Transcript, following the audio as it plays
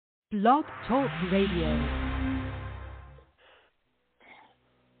Blog Talk Radio.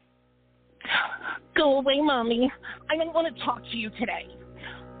 Go away, Mommy. I don't want to talk to you today.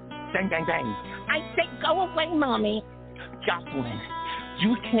 Bang, bang, bang. I say go away, Mommy. Jocelyn,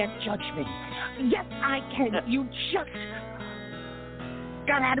 you can't judge me. Yes, I can. You just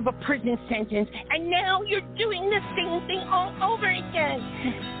got out of a prison sentence, and now you're doing the same thing all over again.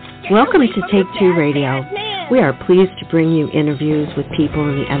 Welcome to Take-Two Radio. We are pleased to bring you interviews with people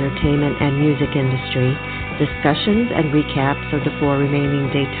in the entertainment and music industry, discussions and recaps of the 4 remaining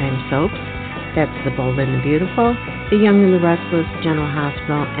daytime soaps. That's The Bold and the Beautiful, The Young and the Restless, General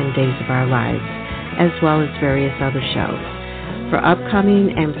Hospital, and Days of Our Lives, as well as various other shows. For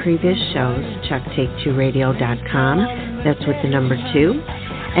upcoming and previous shows, check Take2Radio.com. That's with the number 2.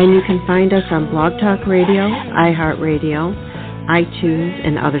 And you can find us on Blog Talk Radio, iHeartRadio, iTunes,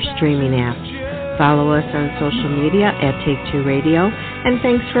 and other streaming apps. Follow us on social media at Take-Two Radio, and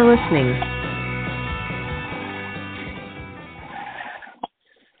thanks for listening.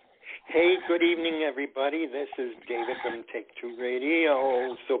 Hey, good evening, everybody. This is David from Take-Two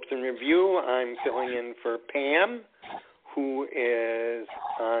Radio, Soaps and Review. I'm filling in for Pam, who is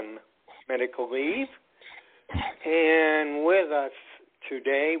on medical leave. And with us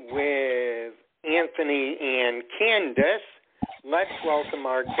today with Anthony and Candace, let's welcome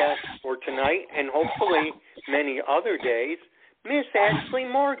our guest for tonight and hopefully many other days, Miss Ashley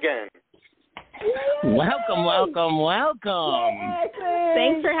Morgan. Welcome, welcome, welcome.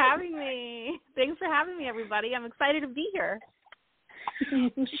 Thanks for having me. Thanks for having me, everybody. I'm excited to be here.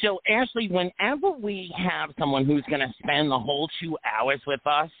 So, Ashley, whenever we have someone who's going to spend the whole 2 hours with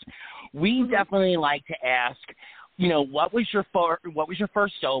us, we definitely like to ask, you know, what was your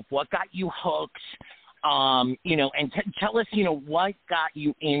first soap? What got you hooked? You know, and tell us, you know, what got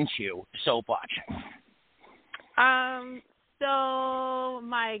you into soap watching. So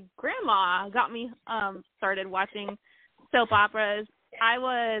my grandma got me started watching soap operas. I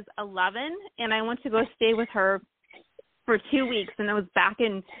was 11, and I went to go stay with her for 2 weeks, and it was back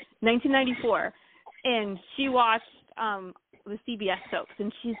in 1994. And she watched the CBS soaps,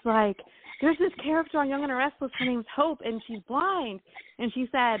 and she's like, there's this character on Young and the Restless, her name's Hope, and she's blind. And she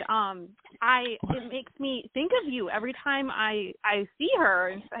said, it makes me think of you every time I see her.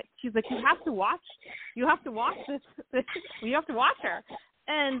 And she's like, you have to watch this, you have to watch her.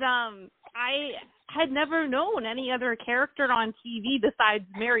 And I had never known any other character on TV besides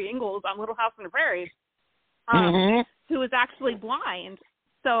Mary Ingalls on Little House on the Prairie, who was actually blind.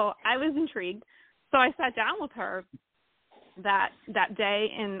 So I was intrigued. So I sat down with her that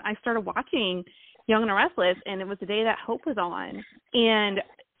day, and I started watching Young and the Restless, and it was the day that Hope was on. And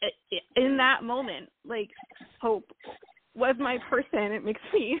in that moment, like, Hope was my person. It makes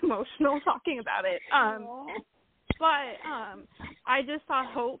me emotional talking about it. But I just saw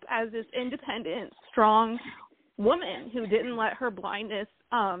Hope as this independent, strong woman who didn't let her blindness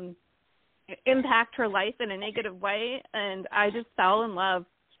impact her life in a negative way, and I just fell in love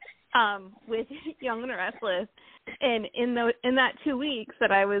with Young and the Restless. And in that 2 weeks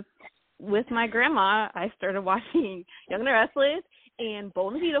that I was with my grandma, I started watching Young and the Restless and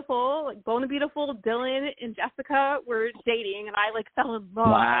Bold and Beautiful. Like, Bold and Beautiful, Dylan and Jessica were dating, and I fell in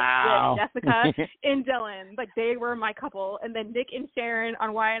love with Jessica and Dylan. Like, they were my couple. And then Nick and Sharon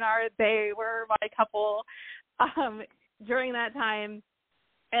on Y&R, they were my couple during that time.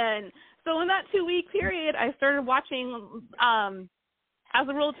 And so in that 2 week period, I started watching As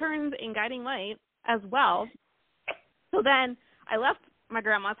the World Turns and Guiding Light as well. So then I left my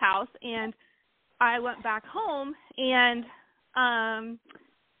grandma's house, and I went back home, and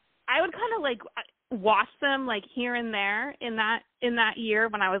I would kind of watch them here and there in that year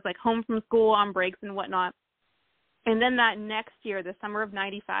when I was home from school on breaks and whatnot. And then that next year, the summer of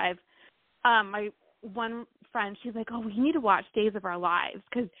 '95, my one friend, she's like, oh, we need to watch Days of Our Lives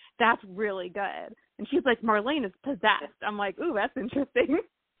because that's really good. And she's like, Marlene is possessed. I'm like, ooh, that's interesting.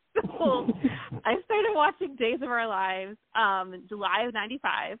 So I started watching Days of Our Lives July of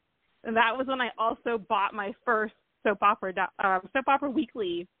 '95, and that was when I also bought my first Soap Opera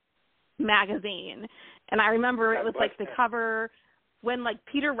Weekly magazine. And I remember it was the cover when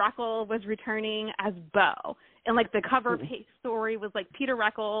Peter Ruckle was returning as Beau, and the cover page story was Peter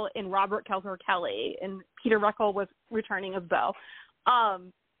Ruckle and Robert Kelser Kelly, and Peter Ruckle was returning as Beau.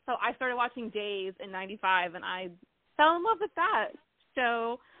 So I started watching Days in '95, and I fell in love with that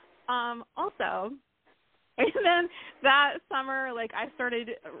show. Also, and then that summer, I started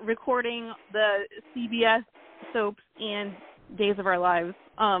recording the CBS soaps and Days of Our Lives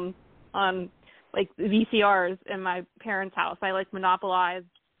on VCRs in my parents' house. I monopolized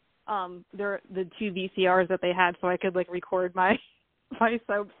the 2 VCRs that they had so I could record my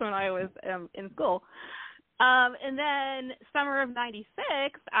soaps when I was in school. And then summer of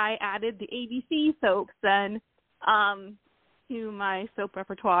 '96, I added the ABC soaps then to my soap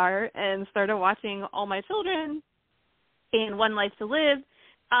repertoire and started watching All My Children and One Life to Live.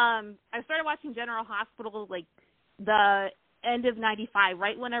 I started watching General Hospital like the end of '95,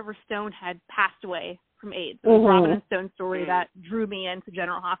 right whenever Stone had passed away from AIDS. It was Robin and Stone's story that drew me into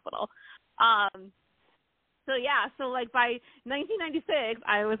General Hospital. So like by 1996,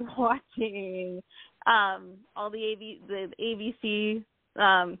 I was watching all the ABC,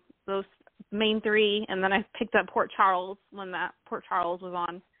 those main three, and then I picked up Port Charles when that Port Charles was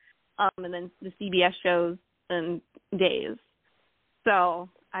on, and then the CBS shows and Days. So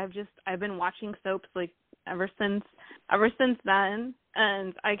I've been watching soaps like ever since then,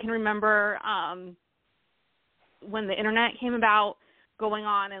 and I can remember when the internet came about, going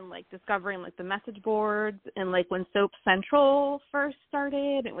on and like discovering like the message boards, and like when Soap Central first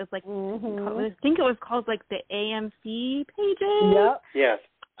started, it was like I think it was called like the AMC pages. Yep. Yes.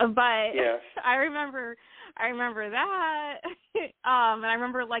 But yes. I remember that, and I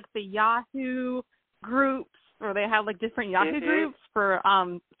remember like the Yahoo groups, where they had like different Yahoo groups for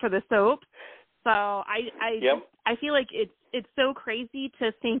the soaps. So I feel like it's so crazy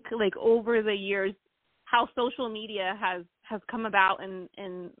to think like over the years how social media has come about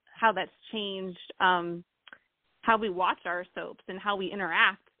and how that's changed how we watch our soaps and how we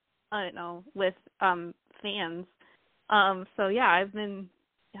interact, with fans. So yeah, I've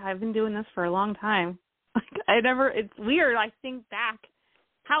been doing this for a long time. It's weird. I think back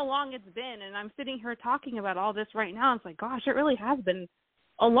how long it's been, and I'm sitting here talking about all this right now. It's like, gosh, it really has been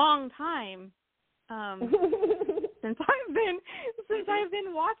a long time since I've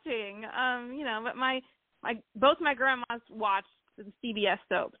been watching. But both my grandmas watched the CBS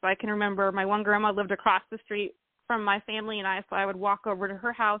soaps. I can remember my one grandma lived across the street from my family and I, so I would walk over to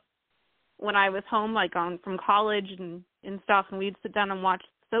her house when I was home, like from college and stuff, and we'd sit down and watch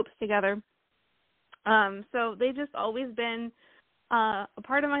soaps together. So they've just always been a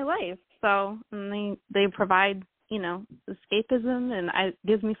part of my life. So and they provide, escapism, and it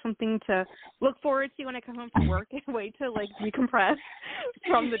gives me something to look forward to when I come home from work and a way to like decompress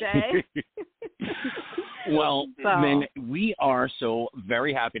from the day. Well, then we are so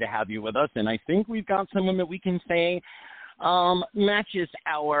very happy to have you with us, and I think we've got someone that we can say matches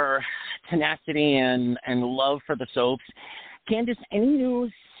our tenacity and love for the soaps. Candace, any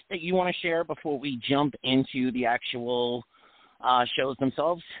news that you want to share before we jump into the actual shows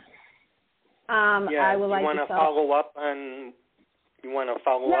themselves? I would like to follow up on. You want to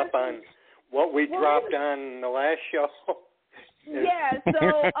follow up on what we dropped on the last show? Yeah,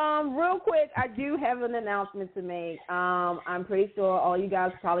 so real quick, I do have an announcement to make. I'm pretty sure all you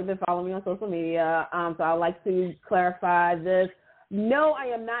guys probably been following me on social media, so I'd like to clarify this. No, I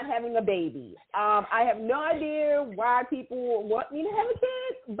am not having a baby. I have no idea why people want me to have a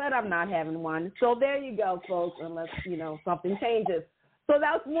kid, but I'm not having one. So there you go, folks, unless, something changes. So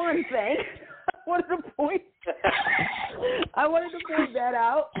that's one thing. I wanted to point that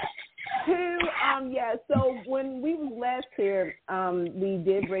out. Two, so when we was last here, we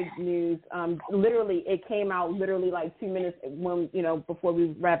did break news. Literally, it came out like 2 minutes before we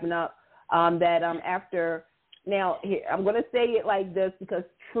was wrapping up, that after, now here, I'm going to say it like this because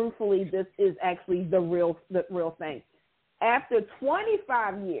truthfully, this is actually the real thing. After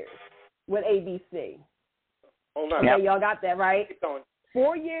 25 years with ABC. Hold on. Okay, y'all got that, right? Keep going.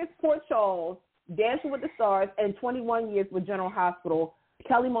 4 years Port Charles, Dancing with the Stars, and 21 years with General Hospital,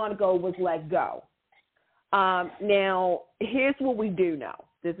 Kelly Monaco was let go. Now, here's what we do know.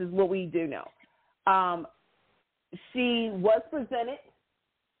 This is what we do know. She was presented,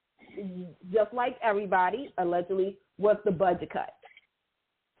 just like everybody, allegedly, was the budget cut.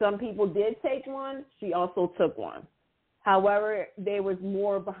 Some people did take one. She also took one. However, there was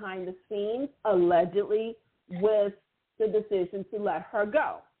more behind the scenes, allegedly, with the decision to let her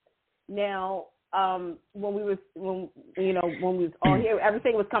go. Now, when we was all here,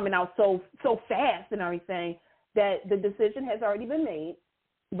 everything was coming out so fast and everything that the decision has already been made.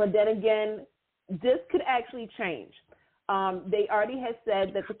 But then again, this could actually change. They already had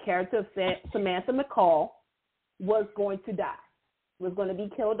said that the character of Samantha McCall was going to die, was going to be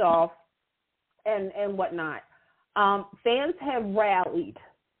killed off, and whatnot. Fans have rallied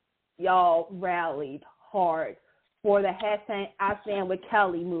hard for the hashtag I Stand With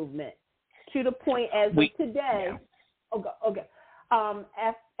Kelly movement, to the point as of today. Yeah. Okay.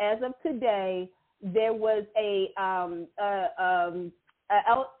 As of today, there was I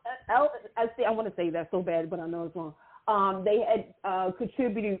want to say that so bad, but I know it's wrong. They had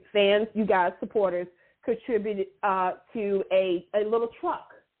contributed, fans, you guys, supporters, contributed to a little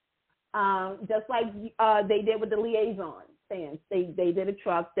truck, just like they did with the Liaison fans. They did a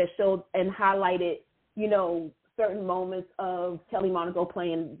truck that showed and highlighted, you know, certain moments of Kelly Monaco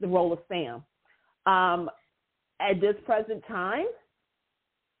playing the role of Sam. At this present time,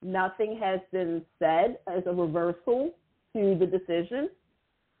 nothing has been said as a reversal to the decision.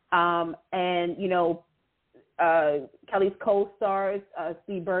 And, you know, Kelly's co-stars,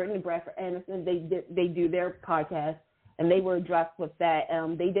 Steve Burton and Bradford Anderson, they do their podcast, and they were addressed with that.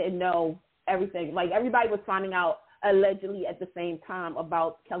 They didn't know everything. Like, everybody was finding out allegedly at the same time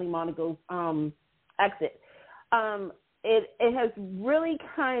about Kelly Monaco's exit. It has really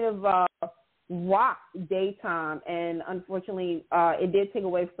kind of rocked daytime, and unfortunately, it did take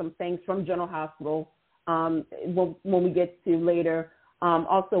away some things from General Hospital. When we get to later.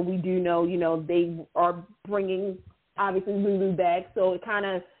 Also, we do know, you know, they are bringing, obviously, Lulu back, so it kind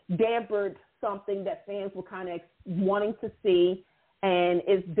of dampened something that fans were kind of wanting to see, and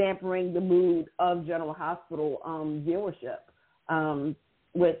it's dampening the mood of General Hospital viewership,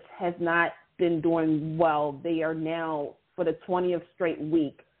 which has not been doing well. They are now, for the 20th straight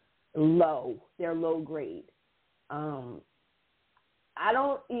week, low. They're low grade. I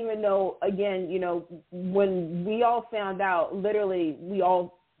don't even know, again, you know, when we all found out, literally, we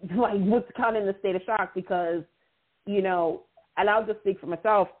all, like, was kind of in a state of shock because, you know, and I'll just speak for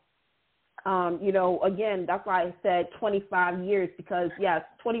myself, you know, again, that's why I said 25 years because, yes,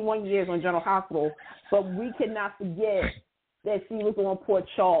 21 years on General Hospital, but we cannot forget that she was on Port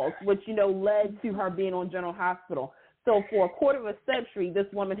Charles, which, you know, led to her being on General Hospital. So for a quarter of a century, this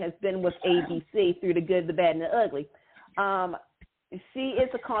woman has been with ABC through the good, the bad, and the ugly. She is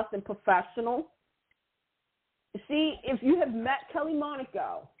a constant professional. If you have met Kelly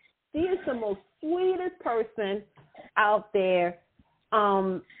Monaco, she is the most sweetest person out there,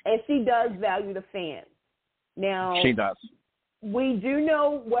 and she does value the fans. Now, she does. We do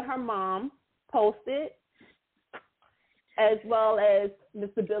know what her mom posted, as well as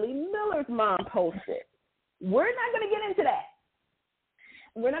Mr. Billy Miller's mom posted. We're not going to get into that.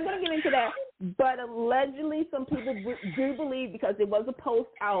 But allegedly some people do believe, because there was a post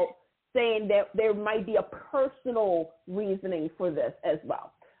out saying that there might be a personal reasoning for this as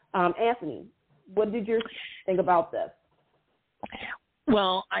well. Anthony, what did you think about this?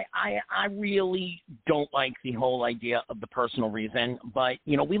 Well, I really don't like the whole idea of the personal reason, but,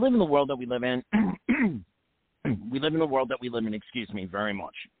 you know, we live in the world that we live in. Excuse me, very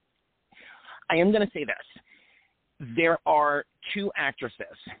much. I am going to say this. There are two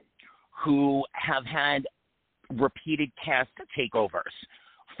actresses who have had repeated cast takeovers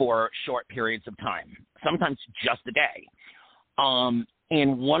for short periods of time, sometimes just a day.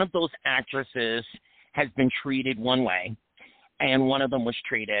 And one of those actresses has been treated one way, and one of them was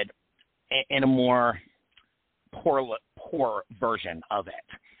treated in a more poor version of it.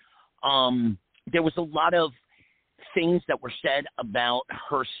 There was a lot of things that were said about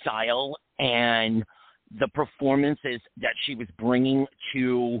her style and the performances that she was bringing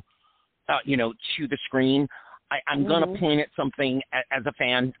to the screen. I'm going to point at something as a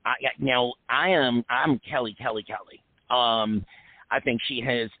fan. I'm Kelly. I think she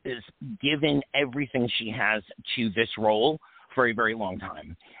is given everything she has to this role for a very long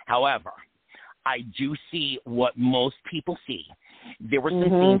time. However, I do see what most people see. There were some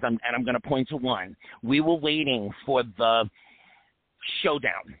scenes, and I'm going to point to one. We were waiting for the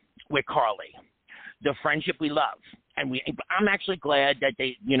showdown with Carly, the friendship we love. And I'm actually glad that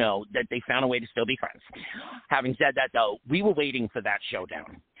they found a way to still be friends. Having said that, though, we were waiting for that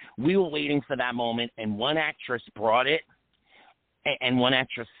showdown. We were waiting for that moment, and one actress brought it, and one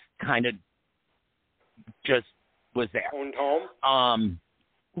actress kind of just was there. Owned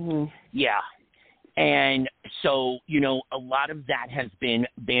home? Yeah. And so, a lot of that has been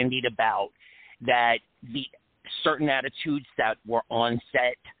bandied about, that the certain attitudes that were on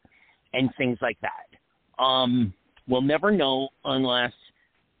set and things like that. We'll never know unless,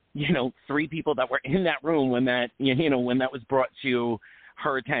 three people that were in that room when that was brought to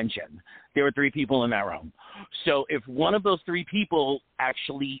her attention. There were three people in that room. So if one of those three people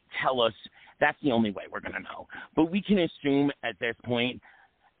actually tell us, that's the only way we're going to know. But we can assume at this point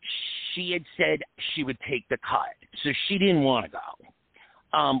she had said she would take the cut. So she didn't want to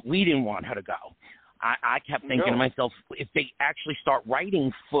go. We didn't want her to go. I kept thinking to myself, if they actually start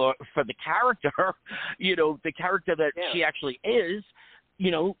writing for the character, the character that she actually is,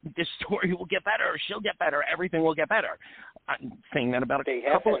 the story will get better. She'll get better. Everything will get better. I'm saying that about a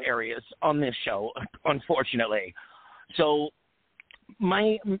couple of areas on this show, unfortunately. So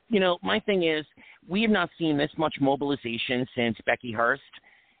my thing is, we have not seen this much mobilization since Becky Hurst,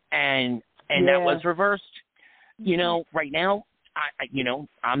 and and that was reversed. You know, right now,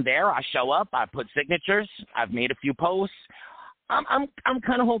 I'm there. I show up. I put signatures. I've made a few posts. I'm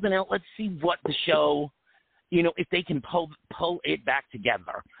kind of holding out. Let's see what the show, if they can pull it back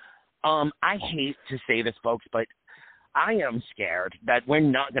together. I hate to say this, folks, but I am scared that we're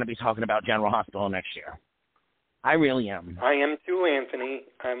not going to be talking about General Hospital next year. I really am. I am too, Anthony.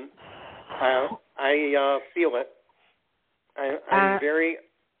 I feel it. I'm very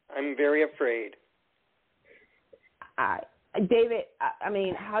afraid. David, I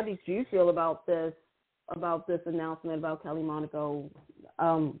mean, how did you feel about this announcement about Kelly Monaco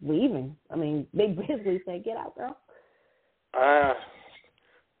leaving? I mean, they basically said, "Get out, girl."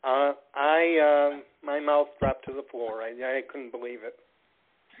 My mouth dropped to the floor. I couldn't believe it.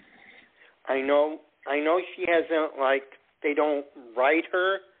 I know she hasn't, they don't write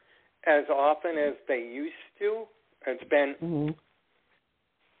her as often as they used to. It's been,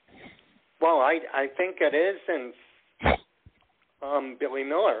 well, I think it is since Billy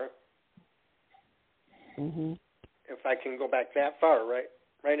Miller. If I can go back that far,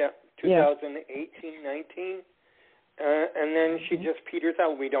 right up 2018, 19. And then she just peters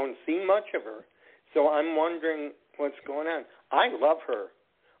out. We don't see much of her. So I'm wondering what's going on. I love her.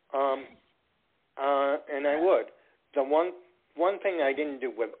 And I would. The one thing I didn't do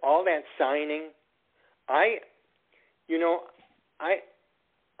with all that signing, I'm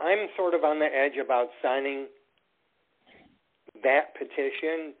sort of on the edge about signing that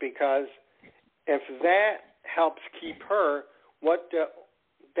petition, because if that helps keep her,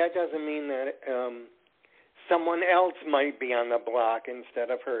 that doesn't mean that someone else might be on the block instead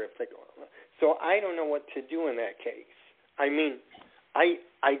of her. So I don't know what to do in that case. I mean, I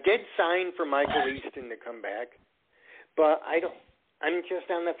did sign for Michael Easton to come back, but I'm just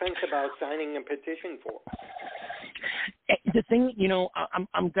on the fence about signing a petition for her. The thing,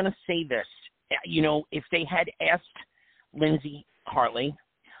 I'm going to say this. If they had asked Lindsay Hartley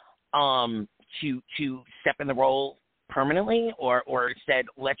to step in the role permanently, or said,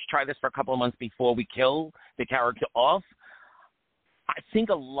 let's try this for a couple of months before we kill the character off, I think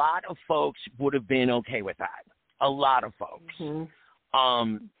a lot of folks would have been okay with that. A lot of folks.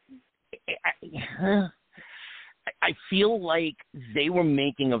 I feel like they were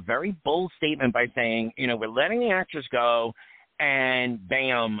making a very bold statement by saying, we're letting the actress go, and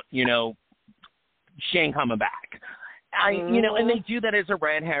bam, she ain't coming back. And they do that as a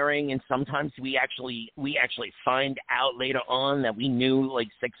red herring, and sometimes we actually find out later on that we knew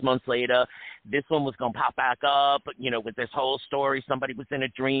 6 months later this one was going to pop back up, with this whole story. Somebody was in a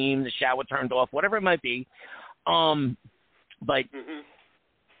dream, the shower turned off, whatever it might be. But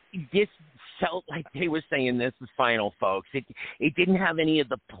this felt like they were saying this is final, folks. It didn't have any of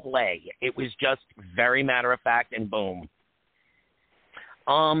the play. It was just very matter of fact, and boom.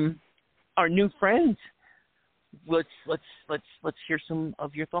 Our new friends. Let's hear some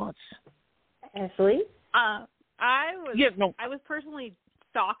of your thoughts. Ashley? I was personally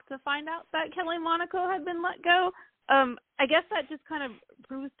shocked to find out that Kelly Monaco had been let go. I guess that just kind of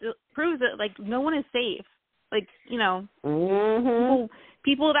proves that no one is safe.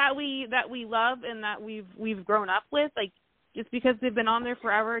 People that we love and that we've grown up with, just because they've been on there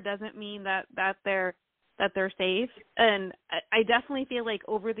forever doesn't mean that they're safe. And I definitely feel like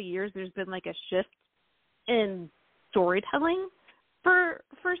over the years there's been a shift in storytelling for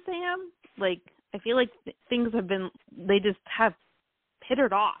Sam. I feel like things they just have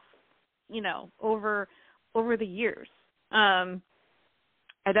pittered off, over the years.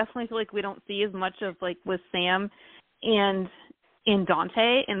 I definitely feel like we don't see as much of with Sam and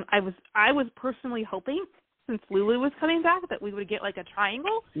Dante, and I was personally hoping, since Lulu was coming back, that we would get a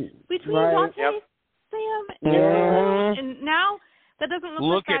triangle between Dante, Sam, and now that doesn't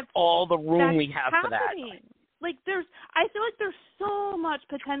look like at all the room we have happening. For that. I feel like there's so much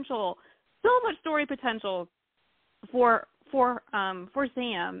potential, so much story potential for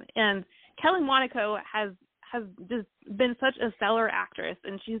Sam, and Kelly Monaco has just been such a stellar actress,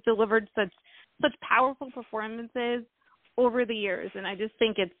 and she's delivered such powerful performances over the years, and I just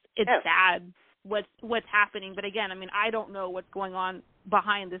think it's sad what's happening. But again, I mean, I don't know what's going on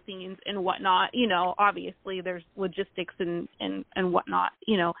behind the scenes and whatnot. Obviously there's logistics and whatnot,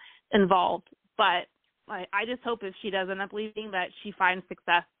 involved. But I just hope if she does end up leaving that she finds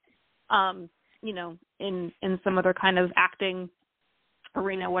success, in some other kind of acting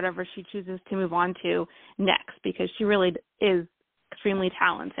arena, whatever she chooses to move on to next, because she really is extremely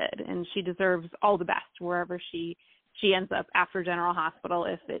talented and she deserves all the best wherever she ends up after General Hospital,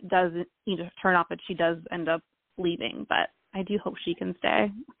 if it doesn't turn out that she does end up leaving. But I do hope she can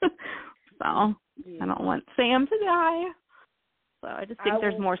stay. So I don't want Sam to die. So I just think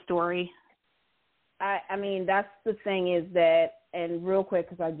there's more story I mean, that's the thing is that, and real quick,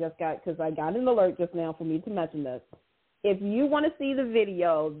 because I got an alert just now for me to mention this. If you want to see the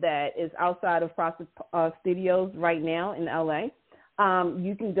video that is outside of Process Studios right now in LA,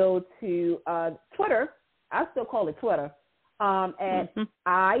 you can go to Twitter. I still call it Twitter. At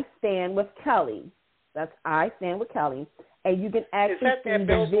I Stand With Kelly. That's I Stand With Kelly, and you can actually see the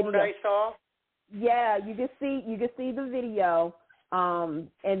video. Is that billboard I saw? Yeah, you can see the video. And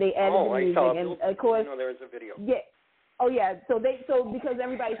they added the music, I saw and of course, there was a video. Yeah. Oh yeah. So because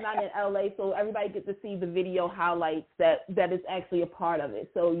everybody's not in LA, so everybody gets to see the video highlights that is actually a part of it.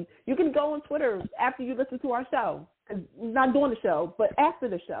 So you can go on Twitter after you listen to our show, not during the show, but after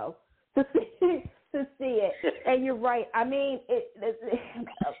the show to see it. And you're right. I mean,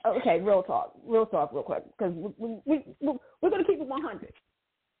 okay. Real talk, real quick, because we're going to keep it 100.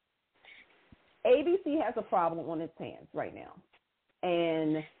 ABC has a problem on its hands right now,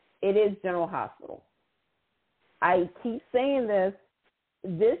 and it is General Hospital. I keep saying this.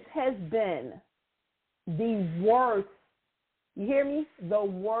 This has been the worst, you hear me? The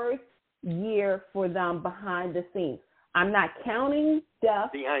worst year for them behind the scenes. I'm not counting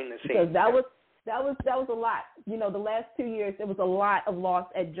death behind the scenes because that was a lot. You know, the last 2 years there was a lot of loss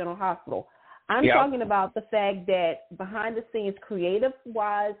at General Hospital. I'm talking about the fact that behind the scenes, creative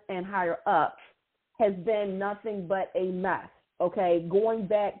wise and higher up, has been nothing but a mess. Okay, going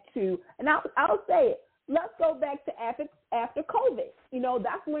back to, and I'll say it. Let's go back to after COVID. You know,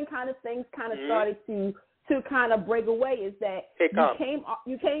 that's when kind of things kind of started to kind of break away. Is that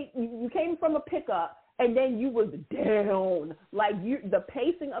you came from a pickup and then you was down. Like the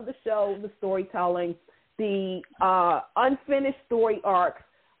pacing of the show, the storytelling, the unfinished story arcs,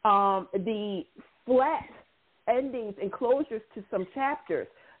 the flat endings and closures to some chapters,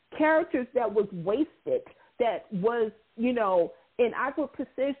 characters that was wasted, that was, you know, in awkward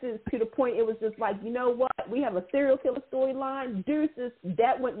positions to the point it was just like, you know what, we have a serial killer storyline, deuces,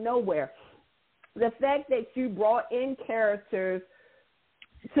 that went nowhere. The fact that you brought in characters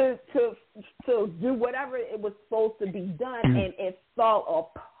to do whatever it was supposed to be done and it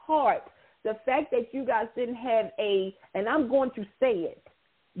fell apart. The fact that you guys didn't have and I'm going to say it,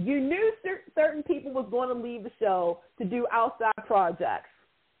 you knew certain people was going to leave the show to do outside projects.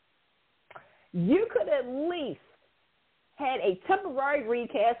 You could at least had a temporary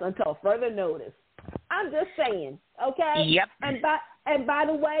recast until further notice. I'm just saying, okay? Yep. And by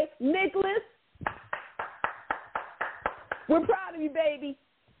the way, Nicholas, we're proud of you, baby.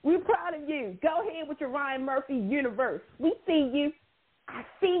 We're proud of you. Go ahead with your Ryan Murphy universe. We see you. I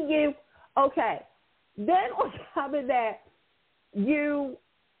see you. Okay. Then on top of that, you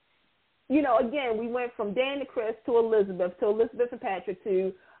know, again, we went from Dan to Chris to Elizabeth and Patrick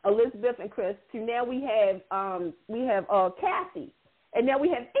to Elizabeth and Chris to now we have Kathy, and now we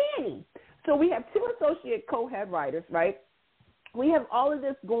have Annie. So we have two associate co-head writers, right? We have all of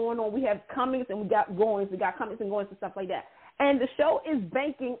this going on. We have Cummings and we got Goins. We got Cummings and Goins and stuff like that. And the show is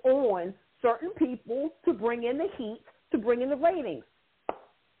banking on certain people to bring in the heat, to bring in the ratings.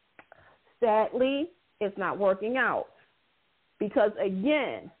 Sadly, it's not working out because,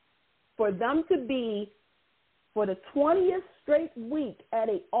 again, for them to be for the 20th straight week at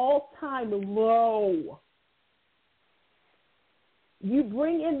an all-time low, you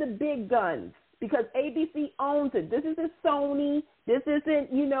bring in the big guns because ABC owns it. This isn't Sony. This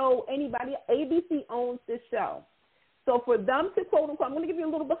isn't, you know, anybody. ABC owns this show. So for them to, quote unquote, I'm going to give you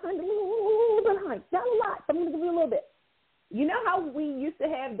a little behind, not a lot, but I'm going to give you a little bit. You know how we used to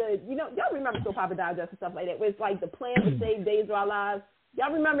have y'all remember Soap Opera Digest and stuff like that, where it's like the plan to save days of our lives?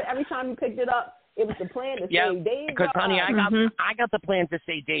 Y'all remember every time you picked it up, it was the plan to save days. Because honey, I got the plan to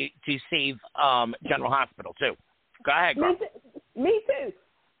save General Hospital too. Go ahead, girl. Me too.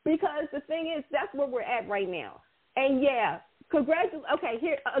 Because the thing is, that's where we're at right now. And yeah,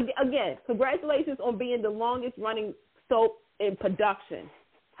 congratulations on being the longest running soap in production.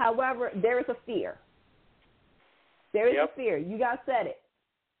 However, there is a fear. There is a fear. You guys said it.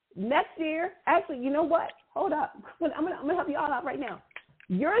 Next year, actually, you know what? Hold up. I'm gonna help you all out right now.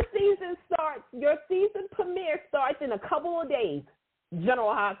 Your season premiere starts in a couple of days,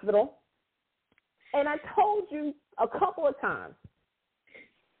 General Hospital. And I told you a couple of times,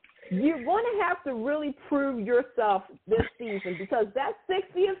 you're going to have to really prove yourself this season because that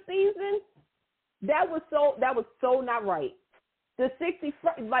 60th season, that was so not right. The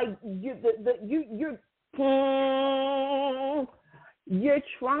 61st, like you're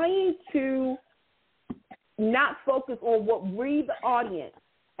trying to not focus on what we, the audience.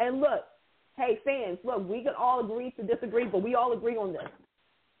 And look, hey, fans, look, we can all agree to disagree, but we all agree on this.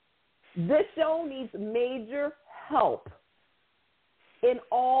 This show needs major help in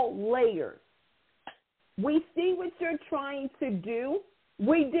all layers. We see what you're trying to do.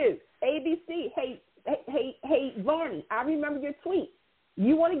 We do. ABC, hey, Varney, I remember your tweet.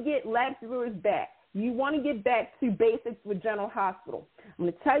 You want to get lab viewers back. You want to get back to basics with General Hospital. I'm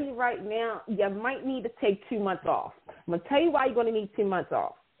going to tell you right now, you might need to take 2 months off. I'm going to tell you why you're going to need 2 months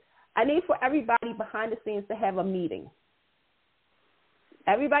off. I need for everybody behind the scenes to have a meeting.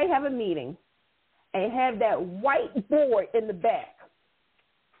 Everybody have a meeting and have that whiteboard in the back,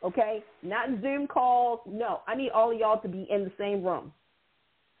 okay? Not Zoom calls. No, I need all of y'all to be in the same room.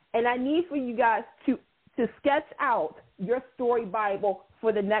 And I need for you guys to sketch out your story Bible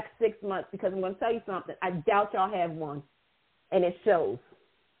for the next 6 months, because I'm going to tell you something. I doubt y'all have one, and it shows.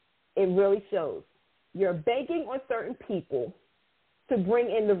 It really shows. You're banking on certain people to bring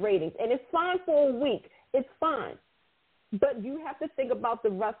in the ratings, and it's fine for a week. It's fine. But you have to think about the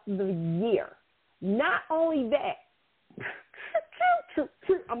rest of the year. Not only that,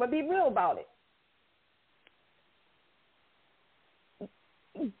 I'm going to be real about it.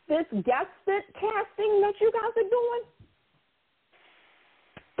 This guest casting that you guys are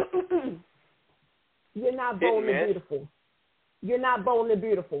doing, you're not bold and beautiful. You're not bold and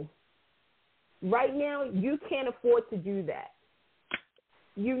beautiful. Right now, you can't afford to do that.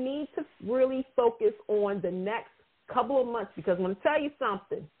 You need to really focus on the next couple of months, because I'm going to tell you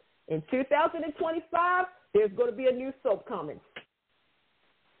something. In 2025, there's going to be a new soap coming.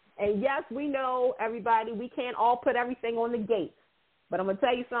 And yes, we know, everybody, we can't all put everything on the gates. But I'm going to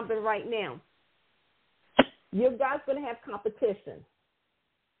tell you something right now. You guys are going to have competition.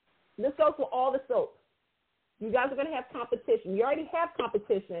 This goes for all the soaps. You guys are going to have competition. You already have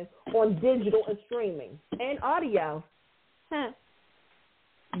competition on digital and streaming and audio.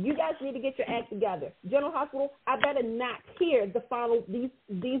 You guys need to get your act together. General Hospital, I better not hear the final,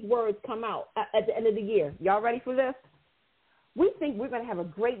 these words come out at the end of the year. Y'all ready for this? We think we're going to have a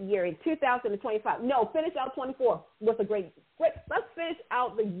great year in 2025. No, finish out 24 with a great. Let's finish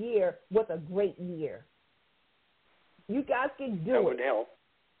out the year with a great year. You guys can do it. That would help.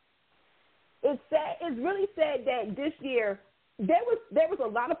 It's sad. It's really sad that this year there was a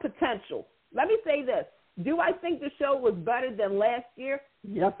lot of potential. Let me say this. Do I think the show was better than last year?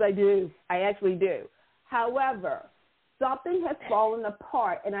 Yes, I do. I actually do. However, something has fallen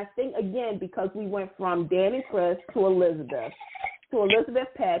apart, and I think, again, because we went from Dan and Chris to Elizabeth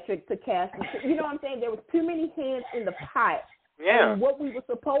Patrick to Cassie. You know what I'm saying? There was too many hands in the pot. Yeah. And what we were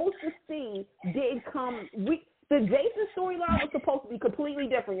supposed to see didn't come. The Jason storyline was supposed to be completely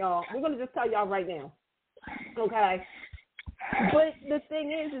different, y'all. We're going to just tell y'all right now. Okay? But the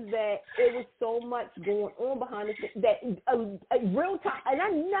thing is that it was so much going on behind the scenes that a real time,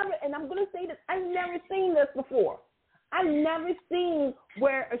 and I'm going to say this, I've never seen this before. I've never seen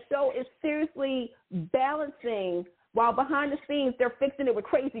where a show is seriously balancing while behind the scenes they're fixing it with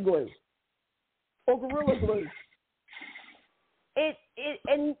crazy glue or gorilla glue.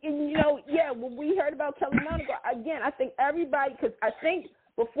 And you know, yeah, when we heard about Kelly Monaco, again, I think everybody, because I think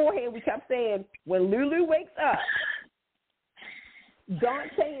beforehand we kept saying when Lulu wakes up,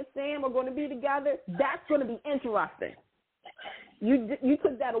 Dante and Sam are going to be together. That's going to be interesting. You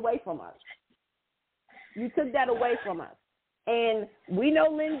took that away from us. You took that away from us. And we know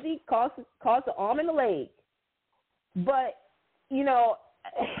Lindsay caused the arm and the leg. But, you know,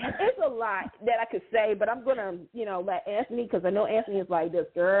 it's a lot that I could say, but I'm going to, you know, let Anthony, because I know Anthony is like this,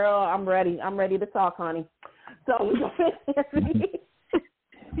 girl, I'm ready to talk, honey. So, Anthony.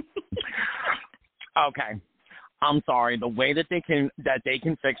 Okay. I'm sorry. The way that they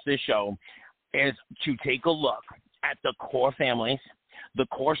can fix this show is to take a look at the core families, the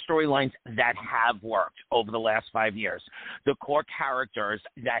core storylines that have worked over the last 5 years, the core characters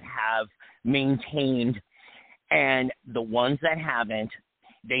that have maintained, and the ones that haven't,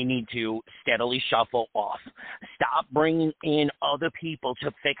 they need to steadily shuffle off. Stop bringing in other people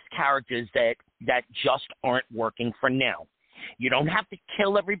to fix characters that just aren't working for now. You don't have to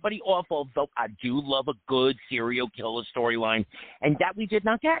kill everybody off, although I do love a good serial killer storyline, and that we did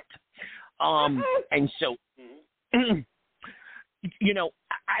not get. And so, you know,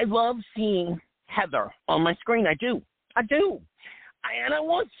 I love seeing Heather on my screen. I do. And I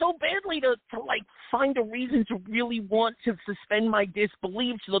want so badly to like find a reason to really want to suspend my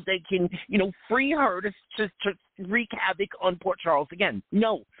disbelief so that they can, you know, free her to wreak havoc on Port Charles again.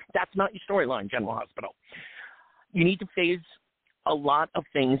 No, that's not your storyline, General Hospital. You need to phase a lot of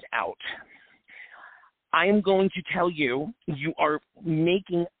things out. I am going to tell you, you are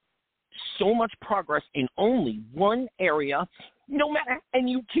making so much progress in only one area, no matter, and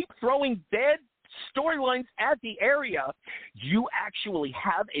you keep throwing bad storylines at the area. You actually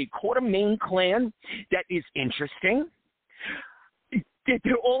have a Quartermain clan that is interesting.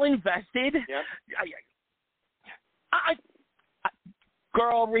 They're all invested. Yep.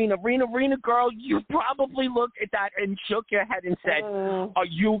 Girl, Rena, girl, you probably looked at that and shook your head and said, are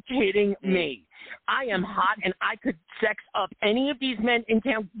you kidding me? I am hot and I could sex up any of these men in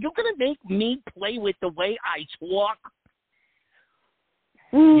town. You're going to make me play with the way I talk?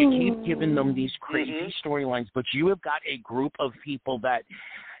 You keep giving them these crazy storylines, but you have got a group of people that,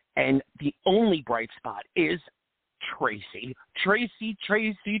 and the only bright spot is Tracy.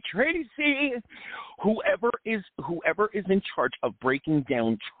 Whoever is in charge of breaking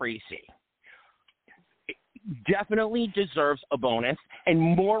down Tracy definitely deserves a bonus and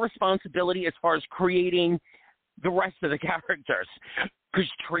more responsibility as far as creating the rest of the characters, because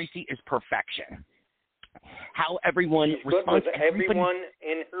Tracy is perfection. How everyone responds. Everyone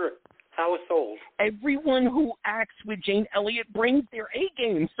in her household. Everyone who acts with Jane Elliott brings their A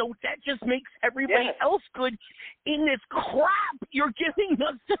game, so that just makes everybody else good in this crap you're giving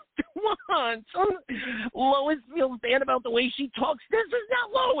us to want. Lois feels bad about the way she talks. This is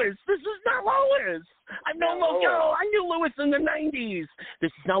not Lois. I've known Lois. I knew Lois in the 90s.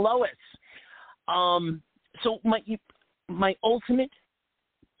 This is not Lois. So my ultimate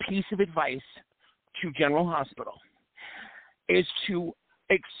piece of advice to General Hospital is to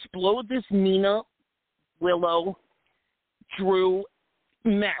explode this Nina, Willow, Drew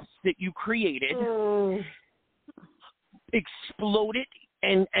mess that you created. Explode it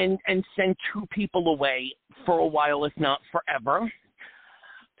and send two people away for a while, if not forever.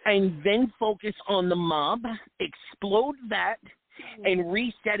 And then focus on the mob, explode that, and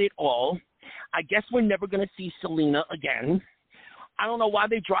reset it all. I guess we're never going to see Selena again. I don't know why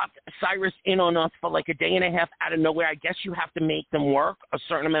they dropped Cyrus in on us for like a day and a half out of nowhere. I guess you have to make them work a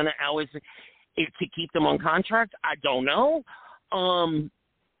certain amount of hours to keep them on contract. I don't know.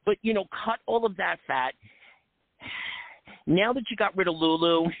 But, cut all of that fat. Now that you got rid of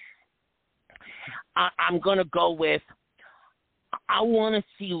Lulu, I'm going to go with, I want to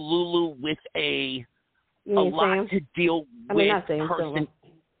see Lulu with a lot to deal with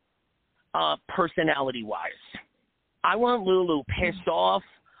personality-wise. I want Lulu pissed off,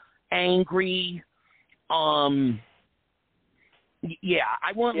 angry. I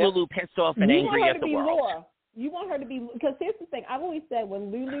want Lulu pissed off and angry at the world. Laura. You want her to be, because here's the thing. I've always said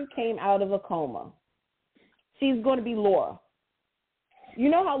when Lulu came out of a coma, she's going to be Laura. You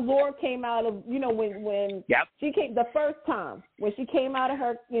know how Laura came out of, when she came the first time, when she came out of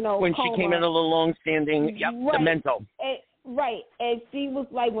her, when coma, she came out of the long-standing, the mental. And she was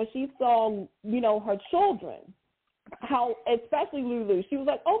like, when she saw, her children, how, especially Lulu, she was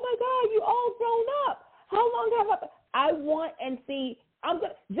like, oh my God, you all grown up. How long have I want and see,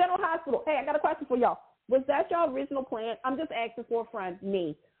 General Hospital, hey, I got a question for y'all. Was that your original plan? I'm just asking for a friend,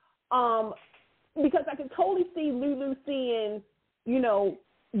 me. Because I can totally see Lulu seeing,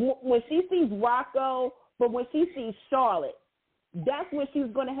 when she sees Rocco, but when she sees Charlotte, that's when she's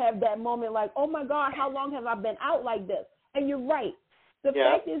going to have that moment like, oh my God, how long have I been out like this? And you're right. The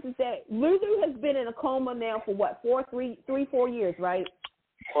fact is that Lulu has been in a coma now for what, 4 years, right?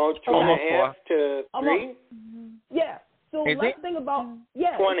 Well, 2.5 to 3? Yeah. So let's think about, 20.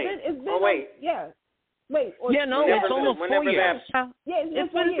 It's been wait. Wait. It's almost 4 years.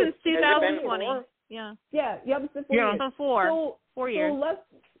 It's been since 2020. Yeah. It's been 4 years. So 4 years.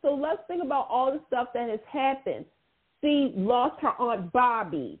 So let's think about all the stuff that has happened. She lost her Aunt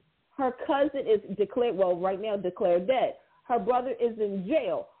Bobby. Her cousin is declared dead. Her brother is in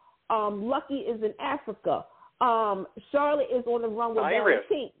jail. Lucky is in Africa. Charlotte is on the run with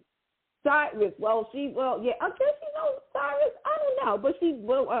Valentine. Cyrus. I guess she knows Cyrus. I don't know, but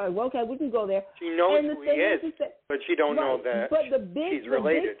okay, we can go there. She knows who he is, but she don't know that she's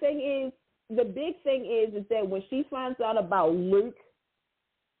related. The big thing is that when she finds out about Luke,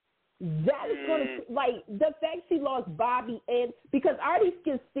 that is going to, like, the fact she lost Bobby, and because I already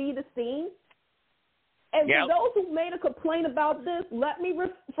can see the scene. And for those who made a complaint about this, let me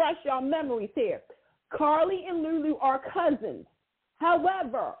refresh your memories here. Carly and Lulu are cousins.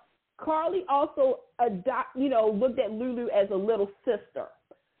 However, Carly also looked at Lulu as a little sister.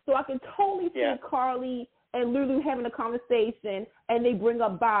 So I can totally see Carly and Lulu having a conversation, and they bring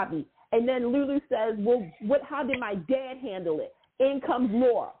up Bobby. And then Lulu says, well, how did my dad handle it? In comes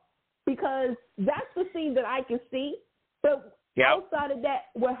Laura. Because that's the scene that I can see. But outside of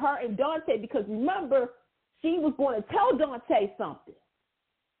that, with her and Dante, because remember, she was going to tell Dante something.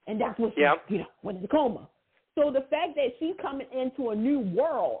 And that's when she went into coma. So the fact that she's coming into a new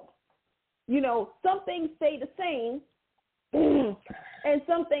world, some things stay the same and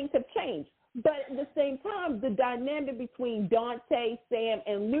some things have changed. But at the same time, the dynamic between Dante, Sam,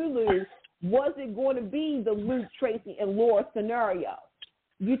 and Lulu, was it going to be the Luke, Tracy, and Laura scenario?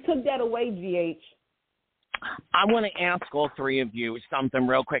 You took that away, GH. I want to ask all three of you something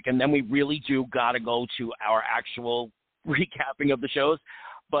real quick, and then we really do got to go to our actual recapping of the shows.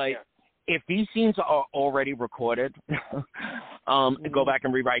 But if these scenes are already recorded, go back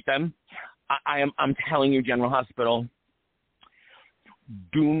and rewrite them. I'm telling you, General Hospital,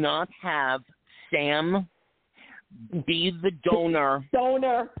 do not have Sam be the donor.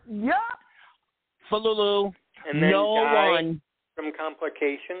 Yep. For Lulu. And then no die one from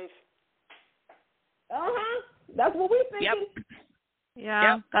complications. That's what we're thinking. Yep.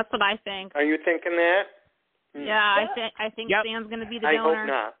 Yeah, that's what I think. Are you thinking that? Yeah, I think Sam's going to be the donor. I hope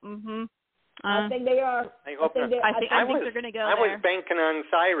not. Mm-hmm. I think they are. I hope not. I think they're going to go there. I was banking on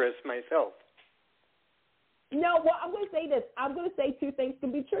Cyrus myself. No, well, I'm going to say this. I'm going to say two things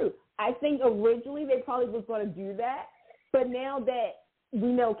can be true. I think originally they probably was going to do that, but now that we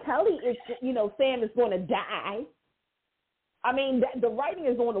know Kelly is, Sam is going to die, I mean, the writing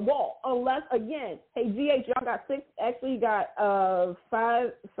is on the wall. Unless, again, hey, GH, y'all got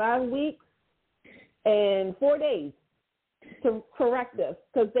 5 weeks and 4 days to correct this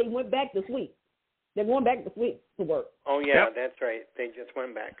because they went back this week. They're going back this week to work. Oh, yeah, That's right. They just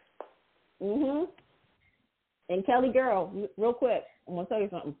went back. Mm-hmm. And Kelly, girl, real quick, I'm going to tell you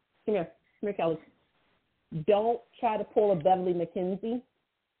something. Come here, Kelly. Don't try to pull a Beverly McKenzie.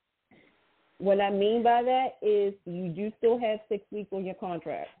 What I mean by that is you do still have 6 weeks on your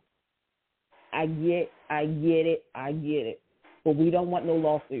contract. I get it. But we don't want no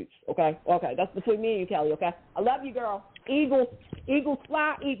lawsuits, okay? Okay, that's between me and you, Kelly, okay? I love you, girl. Eagles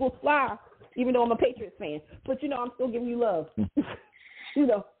fly, even though I'm a Patriots fan. But, I'm still giving you love.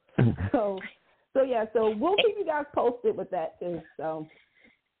 So we'll keep you guys posted with that, too. So,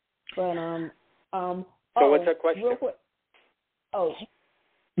 but, so what's the question? Real quick.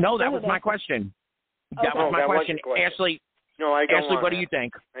 No, that was my question. That was my question. Ashley, what do you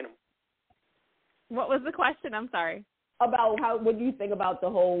think? I know. What was the question? I'm sorry. About what do you think about the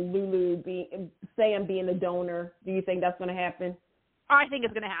whole Sam being a donor? Do you think that's going to happen? Oh, I think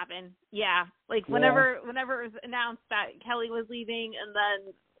it's going to happen. Yeah. Whenever it was announced that Kelly was leaving and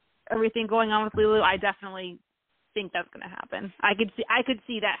then everything going on with Lulu, I definitely think that's going to happen. I could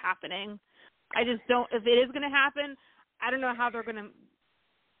see that happening. I just don't. If it is going to happen, I don't know how they're going to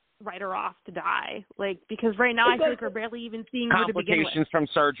write her off to die. Because right now I feel like we're barely even seeing her to begin with. Complications from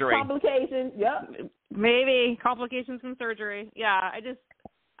surgery. Complications. Yep. Maybe complications from surgery. Yeah. I just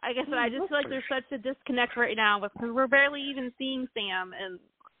feel like there's such a disconnect right now because we're barely even seeing Sam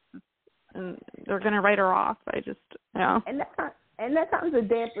and they're going to write her off. And that kind of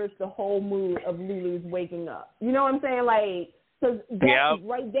dampers the whole mood of Lulu's waking up. You know what I'm saying? Because that's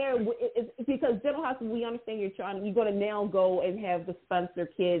right there. Because General Hospital, we understand you're going to now go and have the Spencer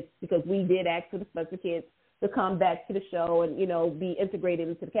kids, because we did ask for the Spencer kids to come back to the show and, be integrated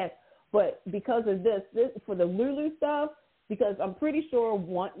into the cast. But because of this for the Lulu stuff, because I'm pretty sure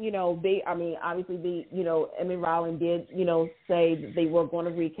obviously Emmy Rowland did, say that they were going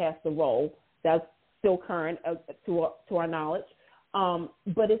to recast the role. That's still current to our knowledge.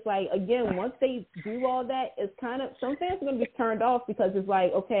 But it's again, once they do all that, it's kind of, some fans are going to be turned off because it's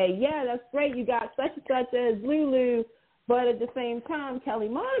okay, yeah, that's great. You got such and such as Lulu, but at the same time, Kelly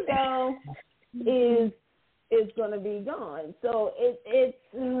Monaco is going to be gone. So it's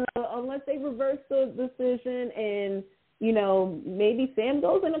unless they reverse the decision and, maybe Sam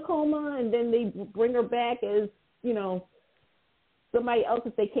goes in a coma and then they bring her back as, somebody else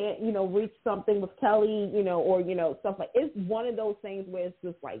if they can't, reach something with Kelly, or, stuff it's one of those things where it's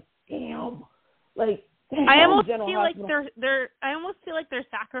just damn. I almost feel like they're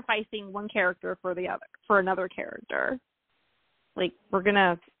sacrificing one character for another character. We're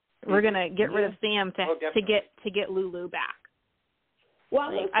gonna get rid of Sam to get Lulu back. Well,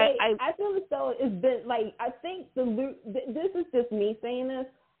 I feel as though it's been I think this is just me saying this.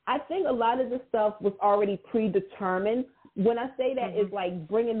 I think a lot of this stuff was already predetermined. When I say that, it's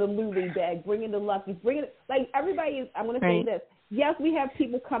bringing the Lulu back, bringing the Lucky, everybody is. I'm going to say this. Yes, we have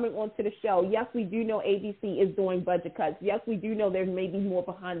people coming onto the show. Yes, we do know ABC is doing budget cuts. Yes, we do know there's maybe more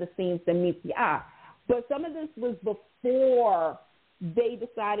behind the scenes than meets the eye. But some of this was before they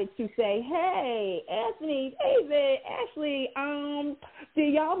decided to say, hey, Anthony, David, Ashley, do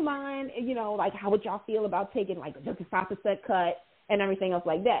y'all mind, how would y'all feel about taking a 55% cut and everything else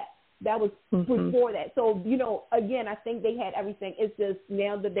like that? That was before that. So, again, I think they had everything. It's just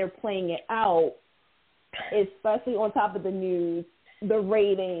now that they're playing it out, especially on top of the news, the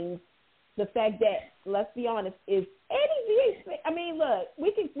ratings, the fact that, let's be honest, is Eddie, look,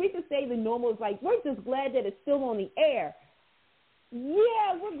 we can say the normal is we're just glad that it's still on the air.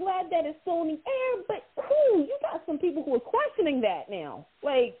 Yeah, we're glad that it's still on the air, but you got some people who are questioning that now.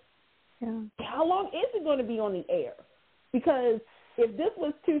 how long is it going to be on the air? Because if this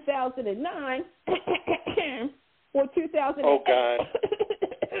was 2009 or 2008, oh God,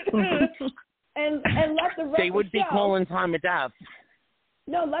 and let the record they would be calling time of death.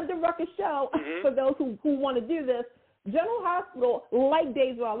 No, let the record show, for those who want to do this, General Hospital, like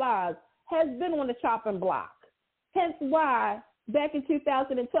Days of Our Lives, has been on the chopping block. Hence why, back in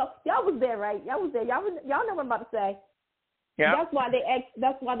 2012, y'all was there, right? Y'all was there. Y'all know what I'm about to say. Yeah. That's why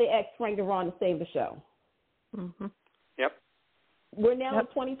they asked Frank and Ron to save the show. Mm-hmm. Yep. We're now in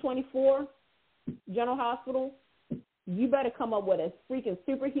 2024. General Hospital, you better come up with a freaking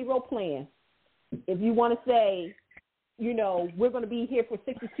superhero plan. If you want to say, you know, we're going to be here for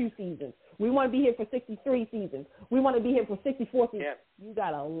 62 seasons. We want to be here for 63 seasons. We want to be here for 64 seasons. Yeah. You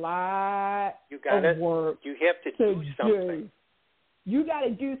got a lot of work. You have to do something. You got to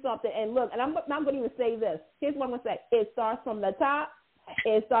do something. And look, and I'm not going to even say this. Here's what I'm going to say. It starts from the top.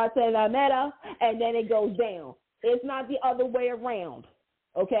 It starts in the middle, and then it goes down. It's not the other way around,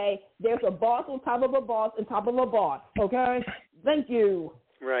 okay? There's a boss on top of a boss on top of a boss, okay? Thank you.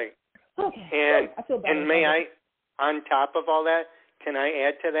 Right. Okay. And, I feel better. and may I, on top of all that, can I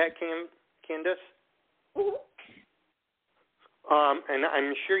add to that, Candace? Mm-hmm. And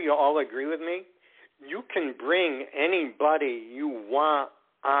I'm sure you all agree with me. You can bring anybody you want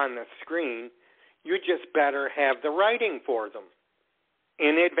on the screen. You just better have the writing for them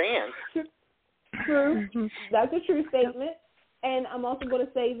in advance. True. That's a true statement. And I'm also going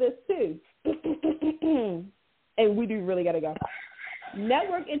to say this, too. And we do really got to go.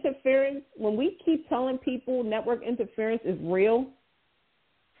 Network interference, when we keep telling people network interference is real,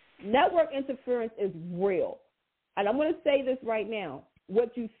 network interference is real. And I'm going to say this right now.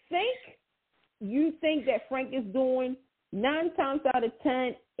 What you think that Frank is doing, 9 times out of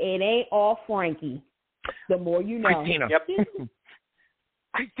 10, it ain't all Frankie. The more you know. Christina. Yep.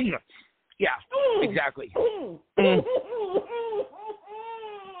 Christina. Yeah, exactly.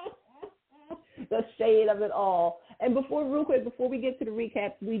 The shade of it all. And real quick, before we get to the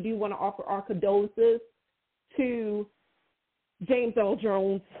recaps, we do want to offer our condolences to James Earl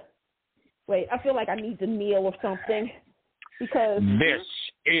Jones. Wait, I feel like I need to kneel or something because this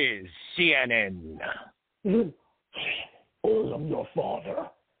is CNN. I'm your father.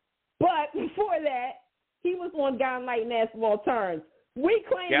 But before that, he was on Gone Like National Turns. We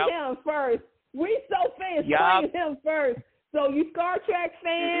claimed him first. We so fans claimed him first. So you Star Trek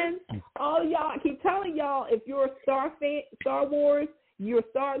fans, all y'all, I keep telling y'all, if you're a Star Wars, you're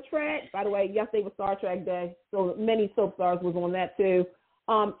Star Trek. By the way, yesterday was Star Trek Day, so many soap stars was on that too.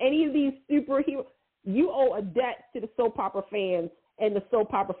 Any of these superheroes, you owe a debt to the soap opera fans and the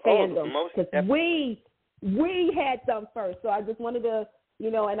soap opera fandom because we had them first. So I just wanted to,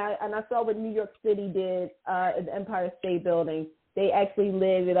 and I saw what New York City did at the Empire State Building. They actually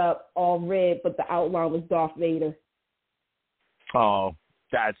lit it up all red, but the outline was Darth Vader. Oh,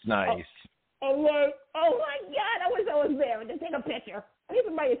 that's nice. I'm like, oh my God, I wish I was there and just take a picture. I need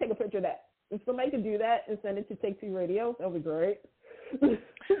somebody to take a picture of that. If somebody could do that and send it to Take Two Radio, that would be great.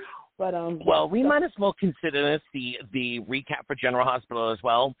 But well, we might as well consider this the recap for General Hospital as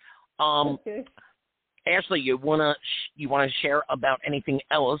well. Okay. Ashley, you wanna share about anything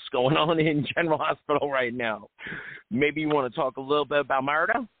else going on in General Hospital right now? Maybe you want to talk a little bit about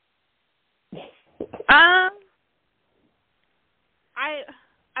Marta?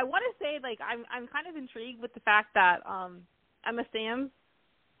 I want to say, like, I'm kind of intrigued with the fact that Emma Samms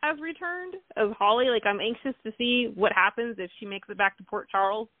has returned as Holly. Like, I'm anxious to see what happens if she makes it back to Port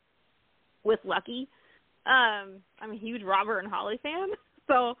Charles with Lucky. I'm a huge Robert and Holly fan,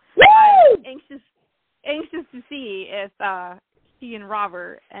 so I'm anxious to see if she and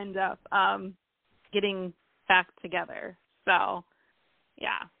Robert end up getting back together. So,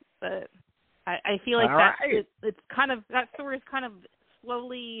 yeah, but I feel like it's kind of, that story is kind of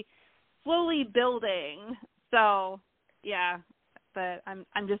slowly building. So, yeah, but I'm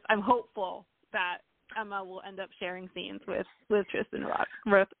hopeful that Emma will end up sharing scenes with Tristan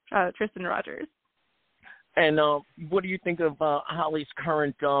Rogers. And what do you think of Holly's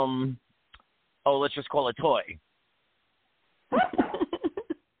current let's just call it toy?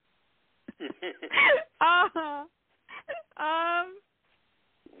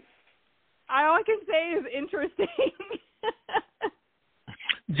 All I can say is interesting.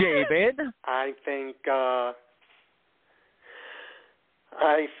 David? I think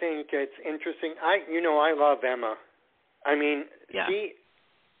it's interesting. I love Emma. I mean,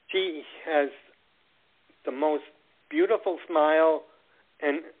 she has the most beautiful smile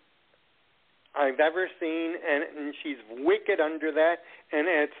and I've ever seen, and she's wicked under that, and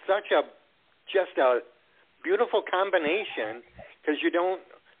it's just a beautiful combination because you don't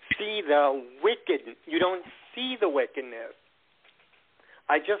see the wicked. You don't see the wickedness.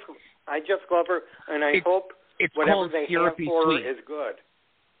 I just love her, and I hope whatever they have for her is good.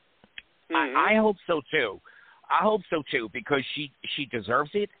 Mm-hmm. I hope so too. Because she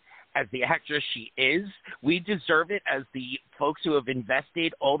deserves it as the actress she is. We deserve it as the folks who have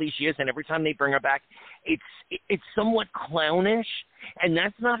invested all these years, and every time they bring her back, it's somewhat clownish, and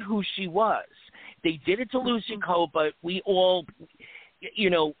that's not who she was. They did it to Lucy Coe, but we all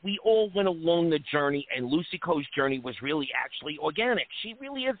went along the journey, and Lucy Coe's journey was really actually organic. She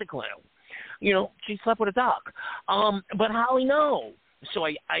really is a clown. She slept with a duck. But Holly, no. So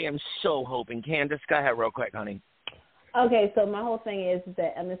I am so hoping. Candace, go ahead real quick, honey. Okay, so my whole thing is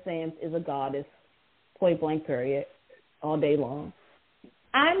that Emma Samms is a goddess, point blank period, all day long.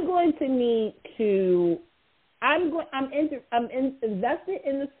 I'm invested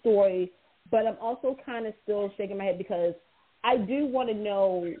in the story, but I'm also kind of still shaking my head because I do want to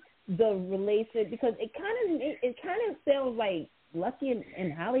know the relation, because it kind of sounds like Lucky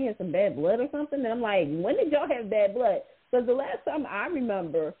and Holly had some bad blood or something. And I'm like, when did y'all have bad blood? Because the last time I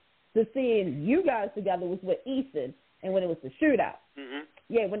remember seeing you guys together was with Ethan, and when it was the shootout. Mm-hmm.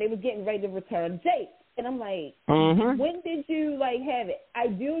 Yeah, when they was getting ready to return Jake. And I'm like, when did you, have it? I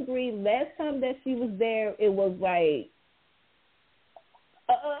do agree, last time that she was there, it was like...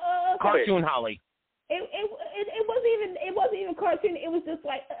 cartoon Holly. It wasn't even cartoon. It was just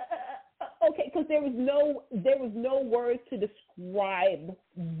like, okay, because there was no words to describe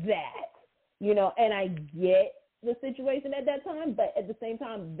that, and I get the situation at that time, but at the same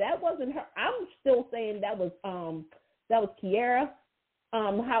time, that wasn't her. I'm still saying that was Kiara,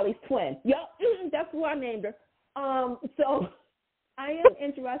 Holly's twin. Yep, that's who I named her. So I am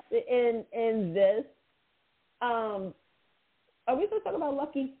interested in this. Are we supposed to talk about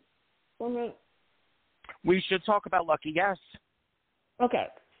Lucky for a minute? We should talk about Lucky, yes. Okay.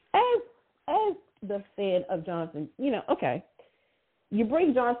 As the fan of Jonathan, okay, you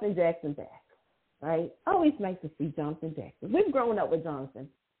bring Jonathan Jackson back, right? Always nice to see Jonathan Jackson. We've grown up with Jonathan.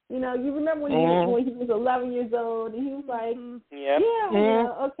 You remember when he was 11 years old, and he was like,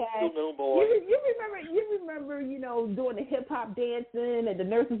 okay. Little boy. You remember, doing the hip hop dancing at the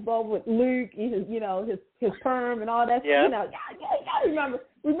nurses' ball with Luke, his perm and all that. Yeah. I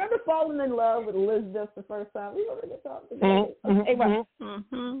remember falling in love with Elizabeth the first time. We were talking.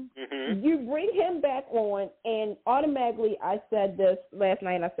 You bring him back on, and automatically, I said this last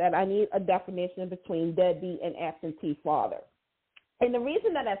night. I said I need a definition between deadbeat and absentee father. And the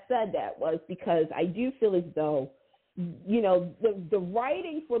reason that I said that was because I do feel as though, the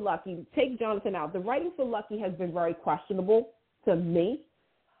writing for Lucky, take Jonathan out, the writing for Lucky has been very questionable to me.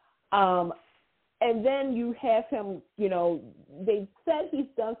 And then you have him, they said he's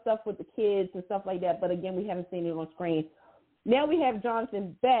done stuff with the kids and stuff like that, but again, we haven't seen it on screen. Now we have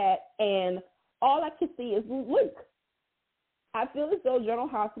Jonathan back, and all I can see is Luke. I feel as though General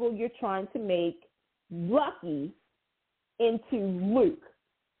Hospital, you're trying to make Lucky into Luke,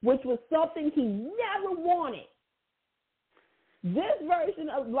 which was something he never wanted. This version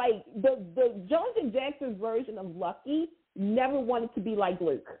of, the Jonathan Jackson version of Lucky never wanted to be like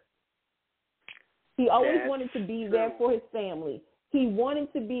Luke. He always wanted to be there for his family. He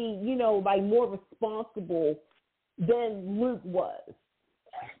wanted to be, more responsible than Luke was,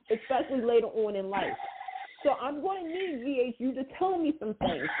 especially later on in life. So I'm going to need you to tell me some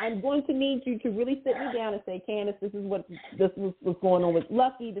things. I'm going to need you to really sit me down and say, Candace, this is what's going on with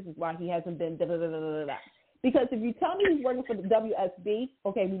Lucky. This is why he hasn't been da-da-da-da-da-da. Because if you tell me he's working for the WSB,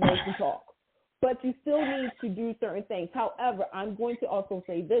 okay, we may can talk. But you still need to do certain things. However, I'm going to also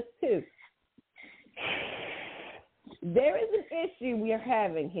say this, too. There is an issue we are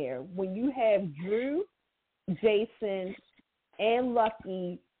having here when you have Drew, Jason, and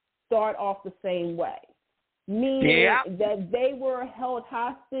Lucky start off the same way. Meaning that they were held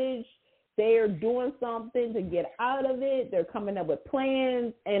hostage, they are doing something to get out of it, they're coming up with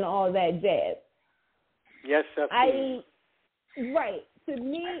plans and all that jazz. Yes, absolutely. Right. To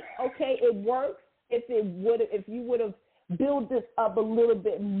me, okay, it works if you would have built this up a little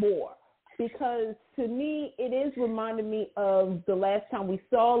bit more. Because to me, it is reminding me of the last time we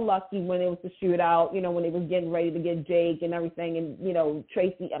saw Lucky when it was the shootout, when they was getting ready to get Jake and everything, and,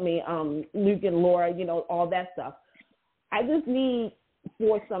 Luke and Laura, all that stuff. I just need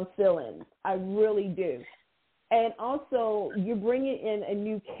for some fill-ins. I really do. And also, you're bringing in a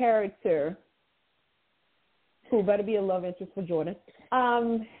new character who better be a love interest for Jordan.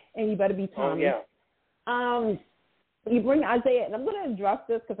 And you better be Tommy. Oh, yeah. You bring Isaiah, and I'm going to address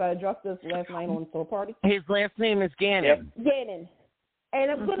this because I addressed this last night on the Soul Party. His last name is Gannon. Yep. Gannon.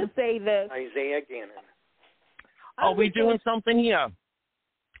 And I'm going to say this. Isaiah Gannon. Are we doing something here?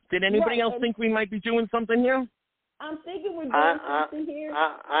 Did anybody else think we might be doing something here? I'm thinking we're doing something here.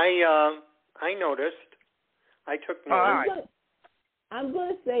 I noticed. I took notice. All right. I'm going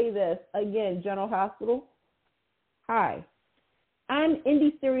to say this again, General Hospital. Hi, I'm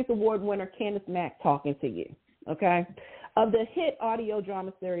Indie Series Award winner Candace Mack talking to you. Okay, of the hit audio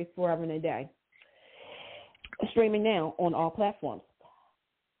drama series Forever and a Day, streaming now on all platforms.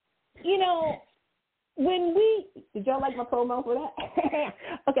 You know, did y'all like my promo for that?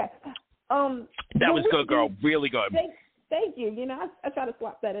 Okay. That was good, girl. Really good. Thank you. You know, I try to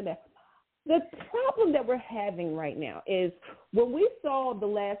swap that in there. The problem that we're having right now is when we saw the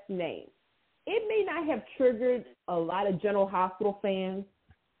last name, it may not have triggered a lot of General Hospital fans,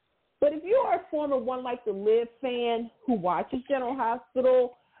 but if you are a former One Life to Live fan who watches General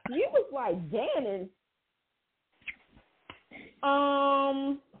Hospital, you was like, Gannon,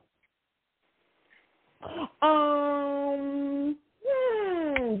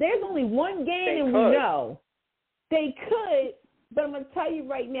 there's only one Gannon we know. They could, but I'm going to tell you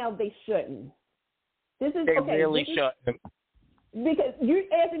right now, they shouldn't. They really shouldn't. Because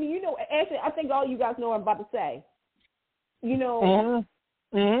Anthony, I think all you guys know what I'm about to say. You know,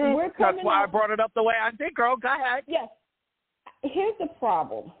 we're coming. That's why I brought it up the way I did, girl. Go ahead. Yes. Here's the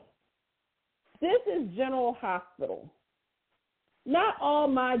problem. This is General Hospital. Not all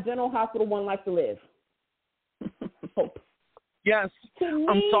my General Hospital One Life to Live. Hope. Yes.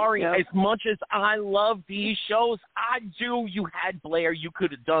 I'm sorry. Yeah. As much as I love these shows, I do. You had Blair. You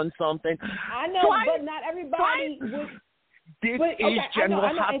could have done something. I know, but not everybody would. This is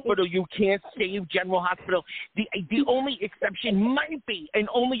General Hospital. You can't save General Hospital. The only exception might be, and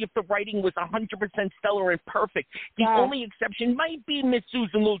only if the writing was 100% stellar and perfect, the only exception might be Miss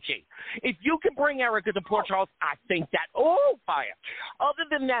Susan Lucci. If you can bring Erica to Port Charles, I think that, fire. Other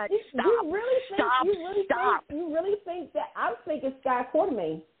than that, stop. You really think that? I'm thinking Sky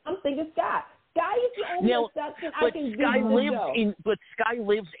Quartermain. I'm thinking Sky. Sky is the only exception I can do. But Sky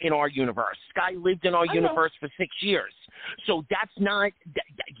lives in our universe. Sky lived in our universe for 6 years. So that's not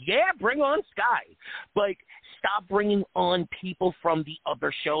 – bring on Sky. But stop bringing on people from the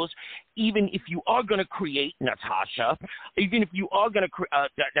other shows. Even if you are going to create Natasha, even if you are going to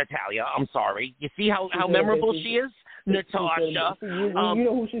Natalia, I'm sorry. You see how memorable she is? Natasha. You know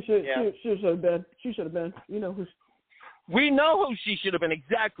who she should have been. She should have been. You know who We know who she should have been,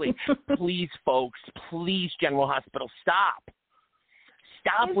 exactly. Please, folks, please, General Hospital, stop.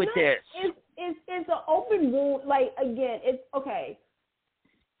 Stop with this. It's an open wound. Like, again, it's okay.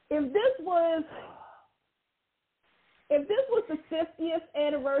 If this was the 50th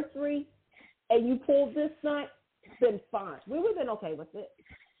anniversary and you pulled this stunt, then fine. We would have been okay with it.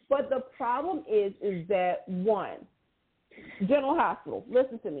 But the problem is that, one, General Hospital,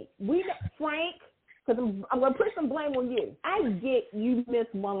 listen to me. Frank, because I'm going to put some blame on you. I get you miss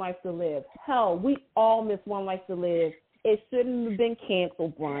One Life to Live. Hell, we all miss One Life to Live. It shouldn't have been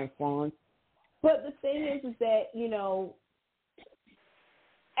canceled, Brian Franz. But the thing is that, you know,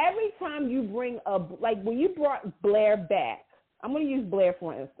 every time you bring when you brought Blair back, I'm going to use Blair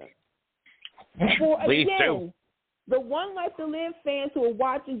for instance. Please do. The One Life to Live fans who are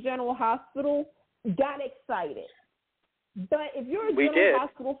watching General Hospital got excited. But if you're a General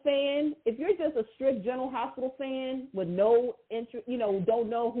Hospital fan, if you're just a strict General Hospital fan with no interest, you know, don't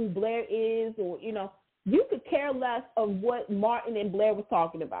know who Blair is, or, you know, you could care less of what Martin and Blair was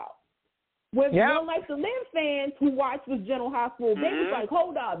talking about. With One Life to Live fans who watched with General Hospital, they was like,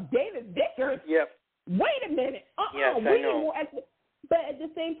 hold up, David Vickers? Yep. Wait a minute. Yes, we need more. But at the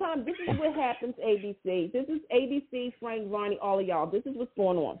same time, this is what happens, ABC. This is ABC, Frank, Ronnie, all of y'all. This is what's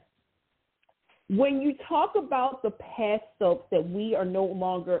going on. When you talk about the past soaps that we are no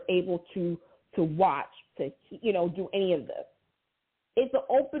longer able to watch, to, you know, do any of this, it's an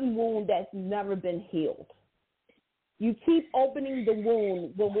open wound that's never been healed. You keep opening the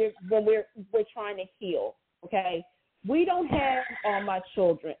wound when we're trying to heal. Okay, we don't have All My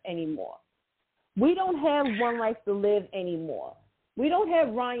Children anymore. We don't have One Life to Live anymore. We don't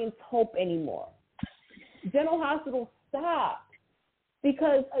have Ryan's Hope anymore. General Hospital, stop.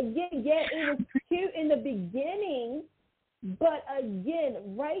 Because, again, it was cute in the beginning, but, again,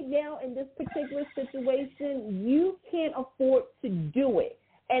 right now in this particular situation, you can't afford to do it.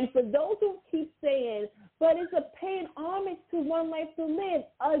 And for those who keep saying, but it's a paying homage to One Life to Live,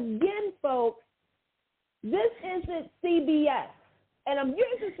 again, folks, this isn't CBS. And I'm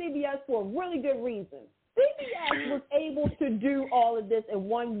using CBS for a really good reason. CBS was able to do all of this in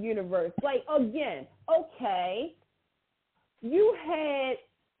one universe. Like, again, okay, you had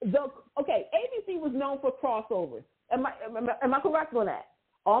ABC was known for crossovers. Am I correct on that?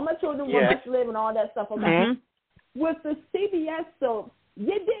 All My Children, One Life to Live, and all that stuff. Okay. Mm-hmm. With the CBS soaps,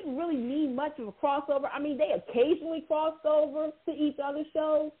 it didn't really need much of a crossover. I mean, they occasionally crossed over to each other's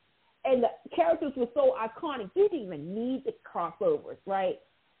shows, and the characters were so iconic, you didn't even need the crossovers, right?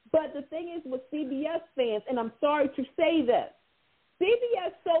 But the thing is with CBS fans, and I'm sorry to say this,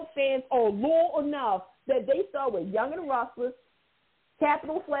 CBS soap fans are loyal enough that they start with Young and the Restless,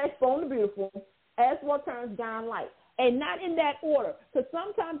 Capital Flash, Bone the Beautiful, As World Turns, Down Light. And not in that order. Because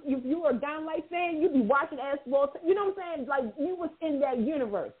sometimes if you were a Down Light fan, you'd be watching As World, you know what I'm saying? Like, you was in that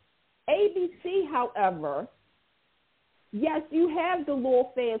universe. ABC, however, yes, you have the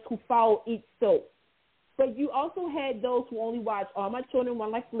loyal fans who follow each soap. But you also had those who only watched All My Children,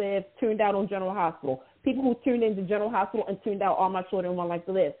 One Life to Live, tuned out on General Hospital. People who tuned into General Hospital and tuned out All My Children, One Life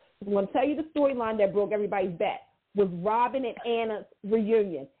to Live. I'm going to tell you the storyline that broke everybody's back was Robin and Anna's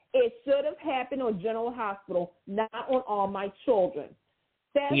reunion. It should have happened on General Hospital, not on All My Children.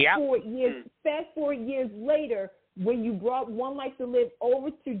 Fast forward years later, when you brought One Life to Live over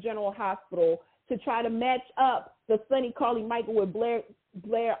to General Hospital to try to match up the Sonny, Carly, Michael with Blair,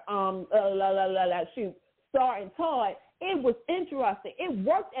 Star and Todd, it was interesting. It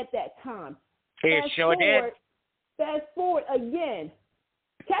worked at that time. It sure did. Fast forward again.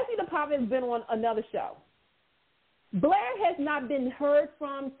 Cassie DePava has been on another show. Blair has not been heard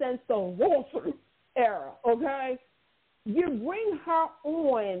from since the Wolford era, okay? You bring her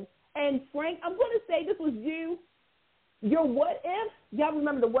on, and Frank, I'm going to say this was your what if. Y'all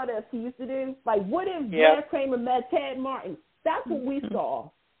remember the what if he used to do? Like, what if Blair Kramer met Ted Martin? That's what we saw,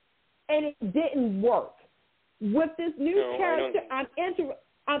 and it didn't work. With this new character, I'm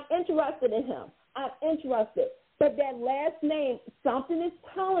interested in him. I'm interested. But that last name, something is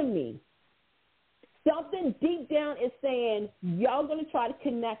telling me. Something deep down is saying, y'all going to try to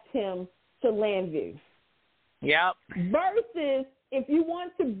connect him to Landview. Yep. Versus, if you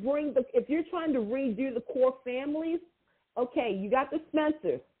want to if you're trying to redo the core families, okay, you got the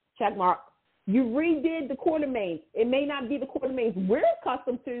Spencer, check mark. You redid the Quartermains. It may not be the Quartermains we're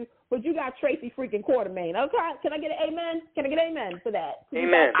accustomed to, but you got Tracy freaking Quartermain. Okay, can I get an amen? Can I get an amen for that?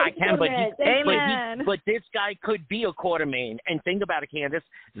 Amen. I can, but this guy could be a Quartermain. And think about it, Candace.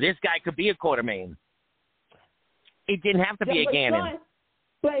 This guy could be a Quartermain. It didn't have to be a Gannon.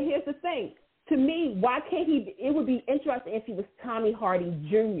 But here's the thing. To me, why can't he? It would be interesting if he was Tommy Hardy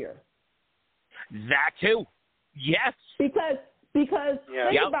Jr. That too. Yes. Because think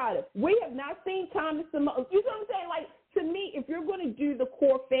about it. We have not seen Thomas Simone. You know what I'm saying? Like, to me, if you're going to do the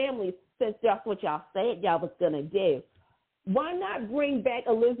core families, since that's what y'all said y'all was going to do, why not bring back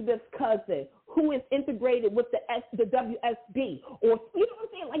Elizabeth's cousin, who is integrated with the WSB? Or, you know what I'm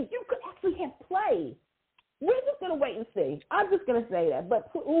saying? Like, you could actually have play. We're just going to wait and see. I'm just going to say that.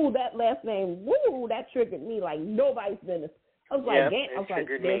 But, that last name, that triggered me like nobody's business. I was like,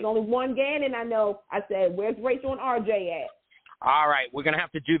 there's only one Gannon I know. I said, where's Rachel and RJ at? All right, we're going to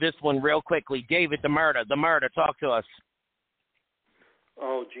have to do this one real quickly. David, the murder, talk to us.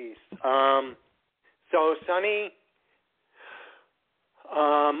 Oh, geez. So Sonny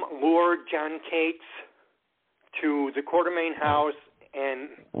lured John Cates to the Quartermain house and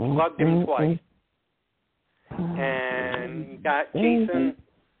slugged him twice. And got Jason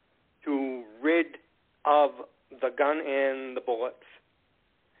to rid of the gun and the bullets.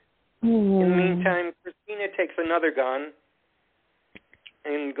 In the meantime, Christina takes another gun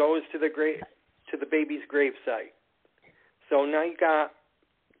and goes to the baby's gravesite. So now you got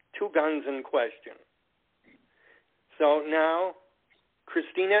two guns in question. So now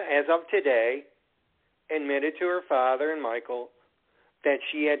Christina, as of today, admitted to her father and Michael that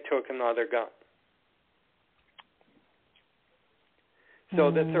she had took another gun. So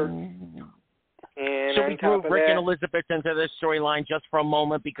the third, and so we threw Rick and Elizabeth into this storyline just for a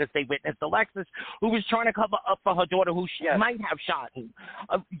moment because they witnessed Alexis, who was trying to cover up for her daughter, who might have shot him.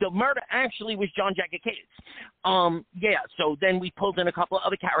 The murder actually was John Jacket Cates. So then we pulled in a couple of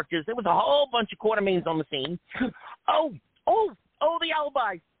other characters. There was a whole bunch of Quartermains on the scene. Oh, the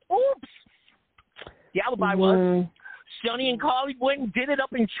alibi. Oops. The alibi was Sonny and Carly went and did it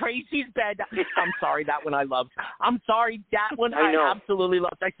up in Tracy's bed. I'm sorry, that one I loved. I'm sorry, that one I absolutely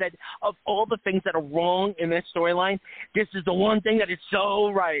loved. I said, of all the things that are wrong in this storyline, this is the one thing that is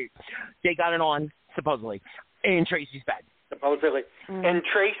so right. They got it on, supposedly, in Tracy's bed. Supposedly. And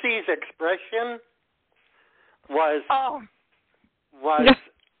Tracy's expression was awesome.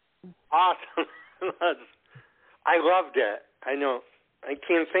 I loved it. I know. I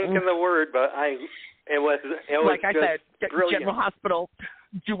can't think of the word, but it was like I said, brilliant. General Hospital,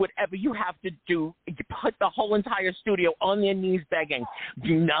 do whatever you have to do. You put the whole entire studio on their knees begging.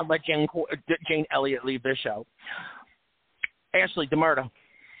 Do not let Jane Elliott leave this show. Ashley, the murder.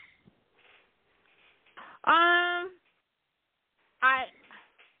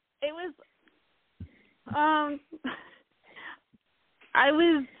 It was.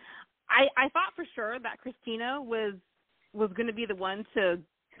 I thought for sure that Christina was going to be the one to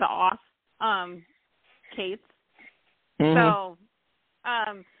off Kate's. Mm-hmm. So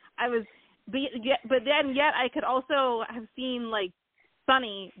I was, but then yet I could also have seen like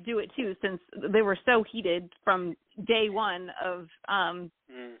Sunny do it too, since they were so heated from day one of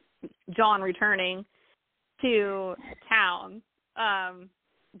John returning to town.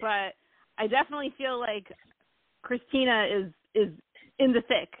 But I definitely feel like Christina is in the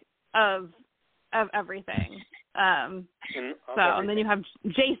thick of everything. And then you have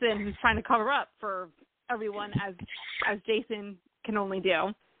Jason, who's trying to cover up for everyone as Jason can only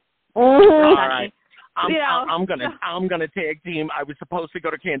do. All right. I'm gonna tag team. I was supposed to go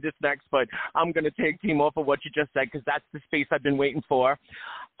to Candace next, but I'm gonna tag team off of what you just said because that's the space I've been waiting for.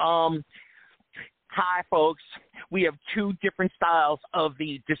 Hi, folks. We have two different styles of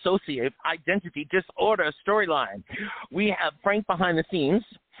the dissociative identity disorder storyline. We have Frank behind the scenes,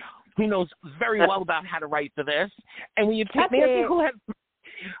 who knows very well about how to write for this, and we have Nancy,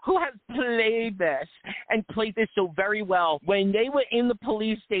 who has played this and played this so very well. When they were in the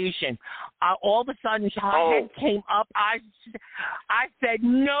police station, all of a sudden her head came up. I said,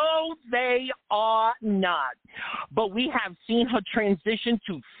 no, they are not. But we have seen her transition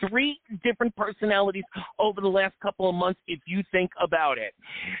to 3 different personalities over the last couple of months, if you think about it.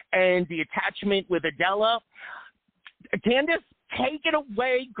 And the attachment with Adela. Candace, take it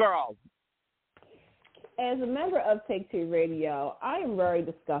away, girl. As a member of Take-Two Radio, I am very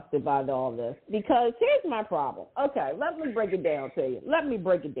disgusted by all this because here's my problem. Okay, let me break it down to you.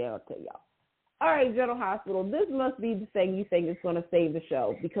 All right, General Hospital, this must be the thing you think is going to save the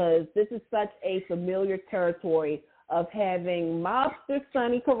show because this is such a familiar territory of having mobster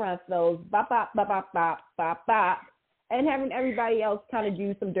Sonny Corinthos, bop, bop, bop, bop, bop, bop, bop, and having everybody else kind of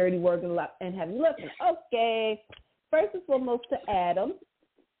do some dirty work and have you listen. Okay, first and foremost to Adam,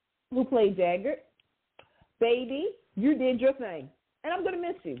 who played Jagger. Baby, you did your thing, and I'm going to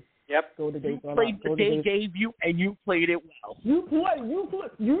miss you. Yep. You played what they gave you, and you played it well. You play.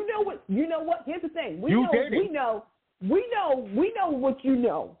 You know what? Here's the thing. We know what you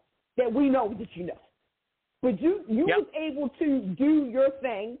know. That we know that you know. But you was able to do your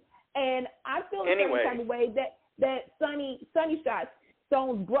thing, and I feel the same type of way that Sonny shot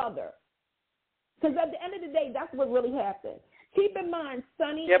Stone's brother. Because at the end of the day, that's what really happened. Keep in mind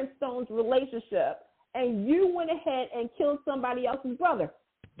Sonny and Stone's relationship. And you went ahead and killed somebody else's brother.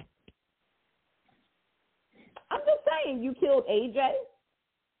 I'm just saying, you killed AJ,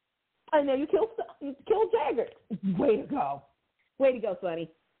 and then you killed Jagger. Way to go, Sonny.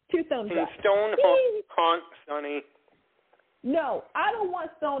 2 thumbs up. Stone haunt Sonny. No, I don't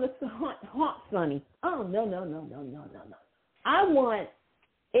want Stone to haunt Sonny. Oh no. I want,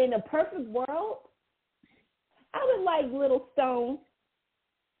 in a perfect world, I would like little Stone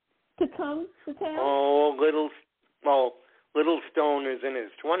to come to town. Oh, little Stone is in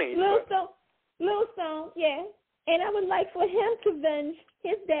his 20s. Little Stone, yeah. And I would like for him to avenge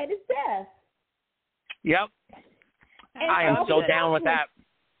his daddy's death. Yep. And I am so down with that.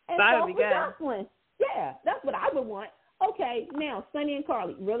 That would be good. Jocelyn. Yeah, that's what I would want. Okay, now, Sonny and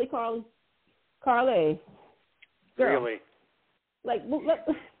Carly. Really, Carly? Carly. Girl. Really? Like,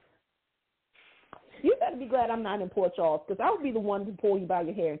 you better be glad I'm not in Port Charles because I would be the one to pull you by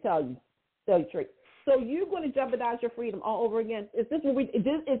your hair and tell you truth. So you're going to jeopardize your freedom all over again? Is this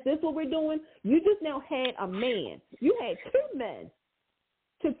what we're doing? You just now had a man. You had 2 men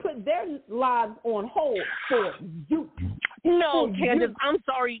to put their lives on hold for you. No, Candace, I'm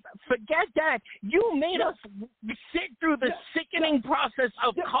sorry. Forget that. You made us sit through the sickening process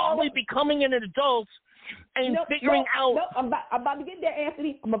of Carly becoming an adult and figuring out. No, I'm about to get there,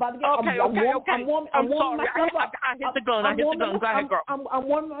 Anthony. I'm about to get. Okay. I'm warming myself up. I hit the gun. Go ahead, girl. I'm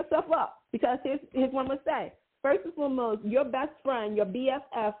warming myself up because here's what I'm gonna say. First and foremost, your best friend, your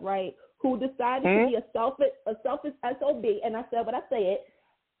BFF, right, who decided to be a selfish SOB, and I said what I said.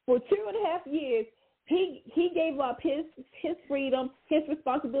 For 2.5 years, he gave up his freedom, his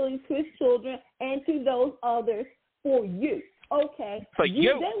responsibilities to his children and to those others for you. Okay. For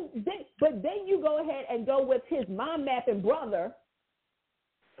you. But then you go ahead and go with his mom-mapping brother,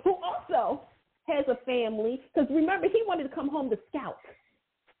 who also has a family. Because remember, he wanted to come home to scout.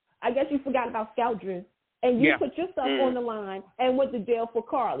 I guess you forgot about Scout Drew. And you put yourself on the line and went to jail for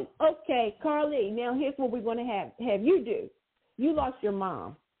Carly. Okay, Carly, now here's what we're going to have you do. You lost your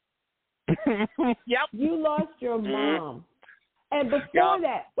mom. Yep. You lost your mom. And before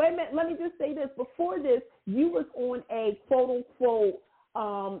that, wait a minute, let me just say this. Before this, you was on a quote-unquote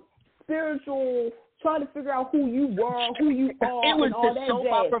spiritual, trying to figure out who you were, who you are, it was and all the that soap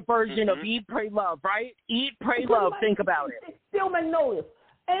jazz. opera version of Eat, Pray, Love, right? Eat, Pray, Love. Think about it. Still Magnolias.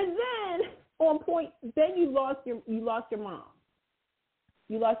 And then on point, then you lost your mom.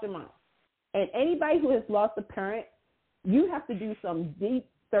 You lost your mom. And anybody who has lost a parent, you have to do some deep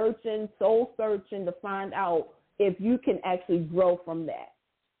searching, soul searching to find out if you can actually grow from that.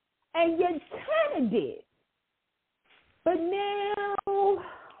 And you kind of did. But now,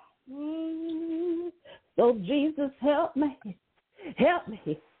 so Jesus, help me.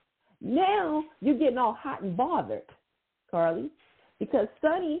 Now you're getting all hot and bothered, Carly, because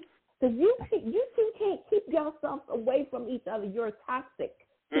Sonny, because you two can't keep yourself away from each other. You're toxic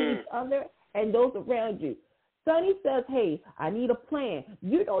to each other and those around you. Sonny says, hey, I need a plan.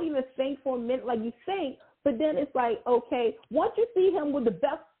 You don't even think for a minute like you think, but then it's like, okay, once you see him with the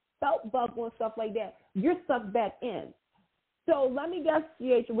belt buckle and stuff like that, you're sucked back in. So let me guess,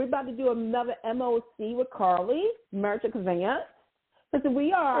 we're about to do another MOC with Carly, Merchant Conveyance. Because if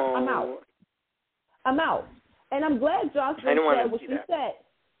we are, I'm out. And I'm glad Jocelyn said what she said.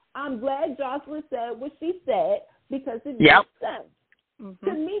 I'm glad Jocelyn said what she said because it makes sense. Mm-hmm.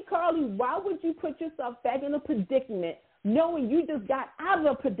 To me, Carly, why would you put yourself back in a predicament knowing you just got out of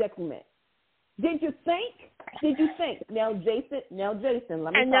a predicament? Did you think? Now, Jason,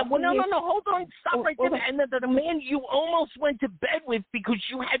 let me talk to you. No, hold on. Stop right there. And the man you almost went to bed with because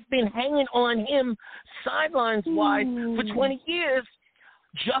you had been hanging on him sidelines-wise for 20 years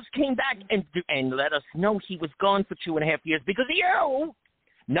just came back and let us know he was gone for 2.5 years because of you.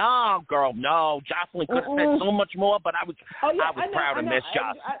 No, girl, no. Jocelyn could have said so much more, but I was proud of Miss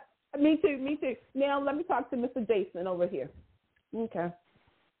Jocelyn. Me too. Now, let me talk to Mr. Jason over here. Okay.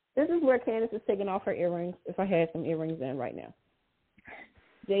 This is where Candace is taking off her earrings, if I had some earrings in right now.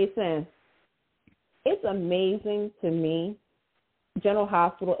 Jason, it's amazing to me, General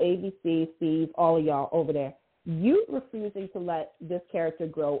Hospital, ABC, Steve, all of y'all over there, you refusing to let this character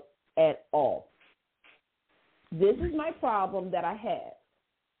grow at all. This is my problem that I have.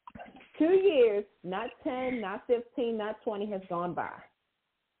 2 years, not 10, not 15, not 20 has gone by,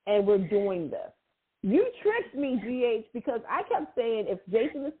 and we're doing this. You tricked me, GH, because I kept saying if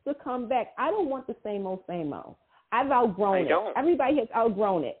Jason is to come back, I don't want the same old. I've outgrown it. Everybody has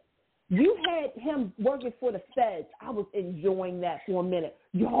outgrown it. You had him working for the feds. I was enjoying that for a minute.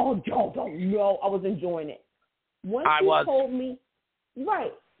 Y'all don't know I was enjoying it. Once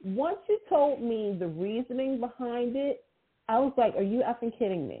you told me the reasoning behind it, I was like, are you effing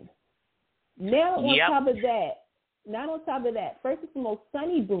kidding me? Now on top of that, first and foremost,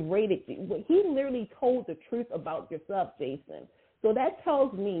 Sonny berated you. He literally told the truth about yourself, Jason. So that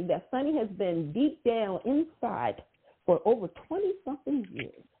tells me that Sonny has been deep down inside for over 20-something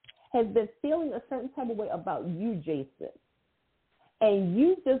years, has been feeling a certain type of way about you, Jason. And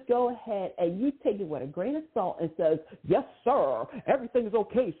you just go ahead and you take it with a grain of salt and says, yes, sir, everything is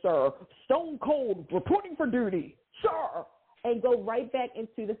okay, sir. Stone cold, reporting for duty, sir. And go right back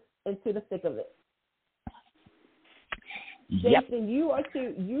into the thick of it. Yep. Jason,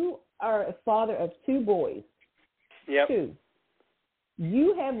 you are a father of 2 boys. Yep. 2.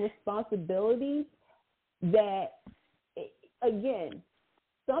 You have responsibilities that, again,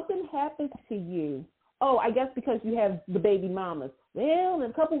 something happens to you. Oh, I guess because you have the baby mamas. Well,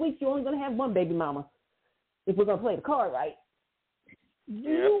 in a couple of weeks, you're only going to have 1 baby mama if we're going to play the card right.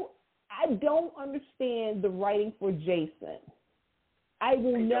 I don't understand the writing for Jason. I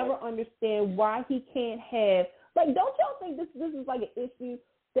will never understand why he can't have. Like, don't y'all think this is like an issue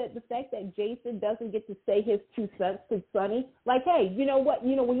that the fact that Jason doesn't get to say his 2 cents to Sonny? Like, hey, you know what?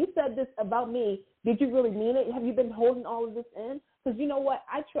 You know, when you said this about me, did you really mean it? Have you been holding all of this in? Because you know what?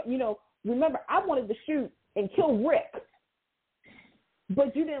 Remember, I wanted to shoot and kill Rick,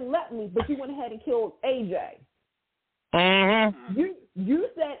 but you didn't let me. But you went ahead and killed AJ. Mm-hmm. You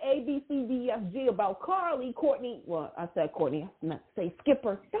said A, B, C, D, F, G about Carly, Courtney. Well, I said Courtney. I meant to say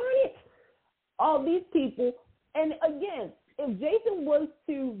Skipper. Darn it! All these people. And again, if Jason was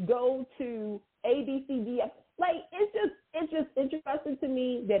to go to A, B, C, D, F, like it's just interesting to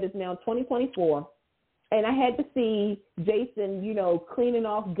me that it's now 2024, and I had to see Jason, cleaning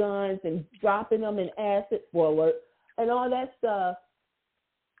off guns and dropping them in acid forward and all that stuff.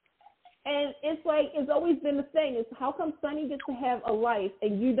 And it's like it's always been the thing. It's how come Sonny gets to have a life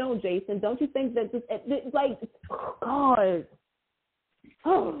and you don't, Jason? Don't you think that it's like, God?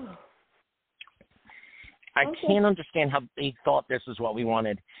 Oh. I can't understand how they thought this is what we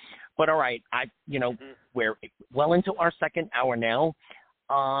wanted. But all right, we're well into our 2nd hour now.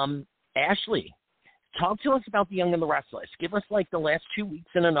 Ashley, talk to us about The Young and the Restless. Give us like the last 2 weeks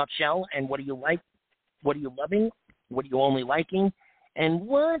in a nutshell, and what do you like? What are you loving? What are you only liking? And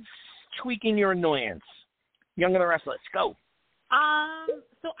what's tweaking your annoyance? Young and the Restless, go.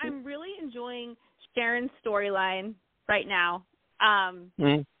 So I'm really enjoying Sharon's storyline right now.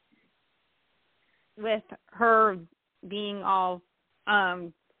 With her being all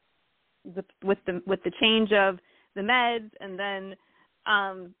with the change of the meds, and then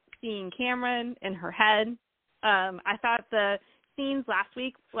seeing Cameron in her head. I thought the scenes last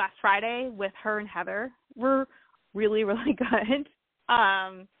Friday with her and Heather were really, really good.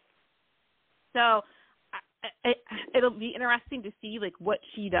 So it'll be interesting to see like what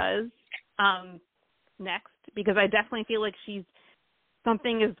she does next, because I definitely feel like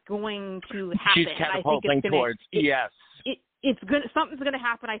something is going to happen. She's catapulting towards something's gonna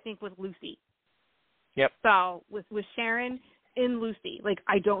happen, I think, with Lucy. Yep. So with Sharon and Lucy, like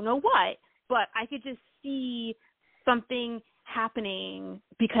I don't know what, but I could just see something happening,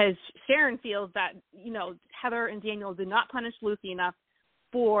 because Sharon feels that, Heather and Daniel did not punish Lucy enough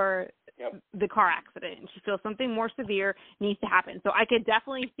for the car accident, and she feels something more severe needs to happen. So I could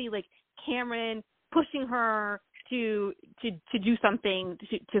definitely see like Cameron pushing her to do something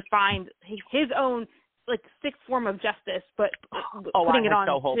to find his own like sixth form of justice, but putting it on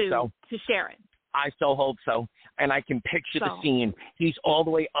to Sharon. I so hope so. And I can picture the scene. He's all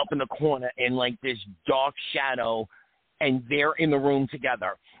the way up in the corner in like this dark shadow, and they're in the room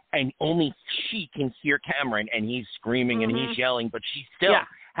together, and only she can hear Cameron, and he's screaming and he's yelling, but she's still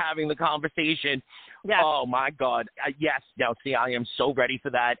having the conversation. Yeah. Oh my God. Yes. Now see, I am so ready for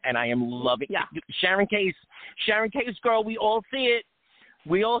that, and I am loving it. Sharon Case, girl, we all see it.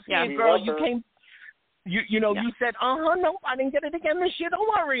 We all see it, girl. You came. You said, no, I didn't get it again this year. Don't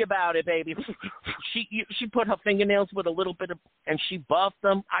worry about it, baby. She put her fingernails with a little bit of, and she buffed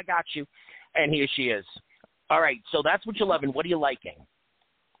them. I got you. And here she is. All right, so that's what you're loving. What are you liking?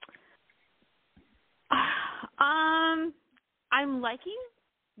 I'm liking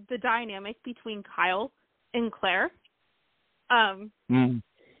the dynamic between Kyle and Claire.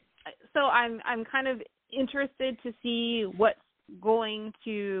 So I'm kind of interested to see what's going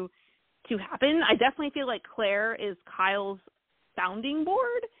to happen. I definitely feel like Claire is Kyle's sounding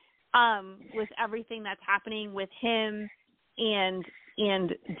board with everything that's happening with him and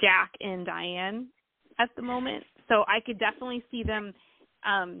Jack and Diane at the moment. So I could definitely see them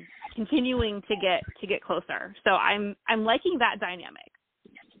continuing to get closer. So I'm liking that dynamic.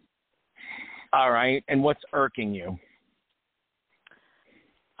 All right. And what's irking you?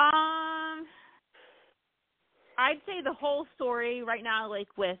 I'd say the whole story right now, like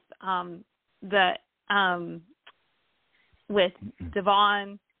with with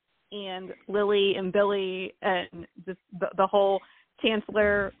Devon and Lily and Billy and just the whole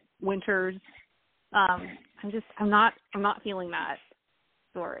Chancellor Winters. I'm not feeling that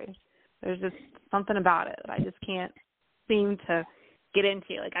story. There's just something about it that I just can't seem to get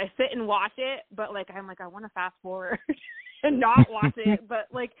into. Like I sit and watch it, but like I'm like I want to fast forward and not watch it, but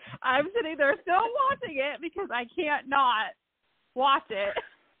like I'm sitting there still watching it because I can't not watch it.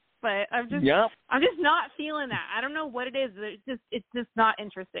 But I'm just not feeling that. I don't know what it is. It's just not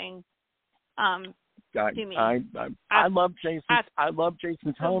interesting. To me. I love Jason. I love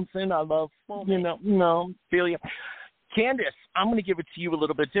Jason Thompson. I love feel you. Candace, I'm going to give it to you a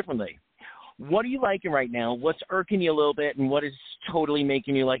little bit differently. What are you liking right now? What's irking you a little bit, and what is totally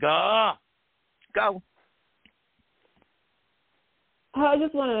making you like, go? I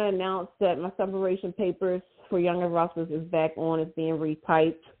just want to announce that my separation papers for Young and Restless is back on. It's being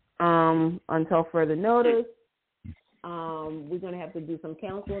retyped until further notice. We're going to have to do some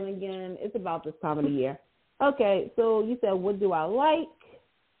counseling again. It's about this time of the year. Okay, so you said, what do I like?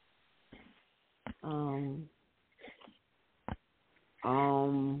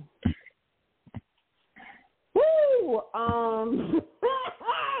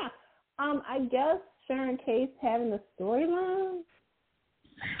 I guess Sharon Case having a storyline,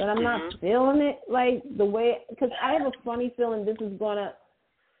 but I'm not feeling it like the way, because I have a funny feeling this is gonna.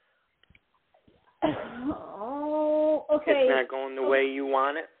 Okay. It's not going the way you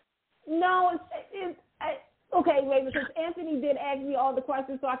want it. No, okay. Wait, because Anthony did ask me all the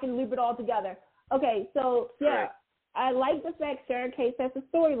questions, so I can loop it all together. Okay, so yeah, I like the fact Sharon Case has a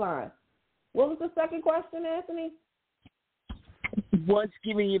storyline. What was the second question, Anthony? What's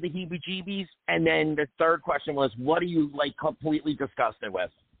giving you the heebie-jeebies? And then the third question was, what are you like completely disgusted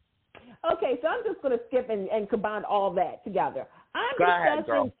with? Okay, so I'm just going to skip and combine all that together.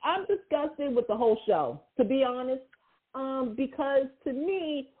 I'm disgusted with the whole show, to be honest, because to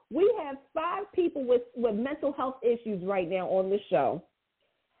me, we have 5 people with mental health issues right now on this show.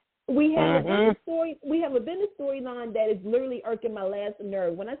 We have a business storyline that is literally irking my last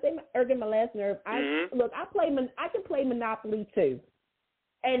nerve. When I say irking my last nerve, I can play Monopoly too.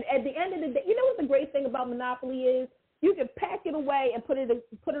 And at the end of the day, you know what the great thing about Monopoly is? You can pack it away and put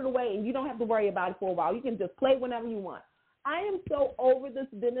it away, and you don't have to worry about it for a while. You can just play whenever you want. I am so over this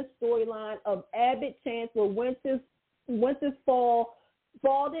business storyline of Abbott Chancellor, Winters Fall,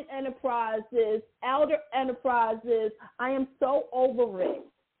 Baldwin Enterprises, Elder Enterprises. I am so over it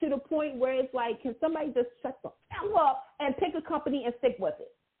to the point where it's like, can somebody just shut the hell up and pick a company and stick with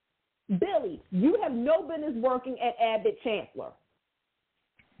it? Billy, you have no business working at Abbott Chancellor.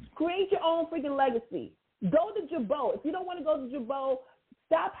 Create your own freaking legacy. Go to Jabot. If you don't want to go to Jabot,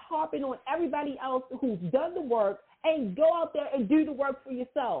 stop harping on everybody else who's done the work and go out there and do the work for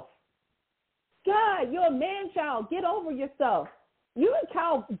yourself. God, you're a man-child. Get over yourself. You and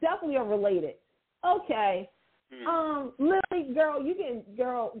Kyle definitely are related. Okay. Lily, girl, you can,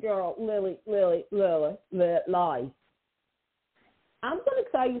 Lily, lie. I'm going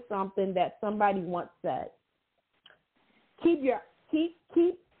to tell you something that somebody once said. Keep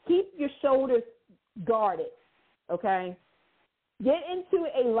your shoulders guarded, okay? Get into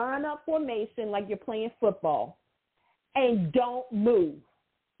a lineup formation like you're playing football and don't move.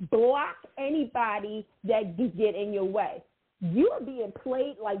 Block anybody that get in your way. You are being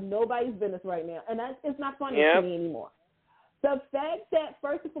played like nobody's business right now, and it's not funny to me anymore. The fact that,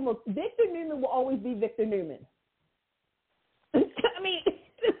 first and foremost, Victor Newman will always be Victor Newman. I mean,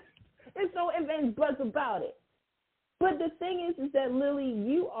 there's no ifs and buts about it. But the thing is that, Lily,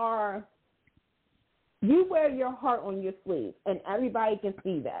 you wear your heart on your sleeve, and everybody can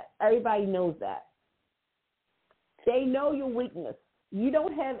see that. Everybody knows that. They know your weakness. You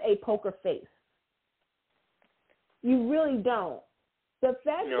don't have a poker face. You really don't. The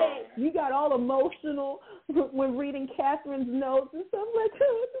fact that you got all emotional when reading Catherine's notes and stuff like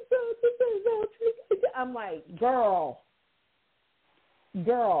that, I'm like, girl,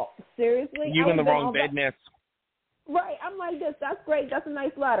 seriously? You in the wrong business. Right. I'm like this. That's great. That's a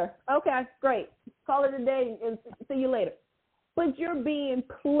nice letter. Okay, great. Call it a day and see you later. But you're being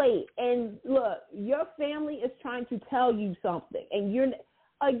played. And look, your family is trying to tell you something. And you're,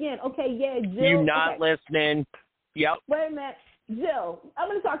 again, okay, yeah, Jill. You're not listening. Yep. Wait a minute. Jill, I'm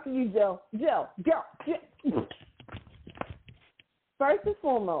going to talk to you, Jill. Jill. First and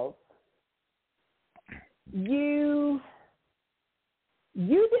foremost, you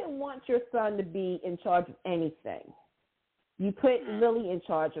didn't want your son to be in charge of anything. You put Lily in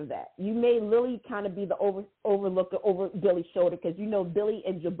charge of that. You made Lily kind of be the overlooker over Billy's shoulder because you know Billy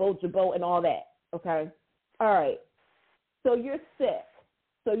and Jabot and all that, okay? All right. So you're sick.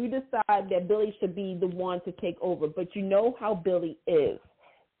 So you decide that Billy should be the one to take over. But you know how Billy is.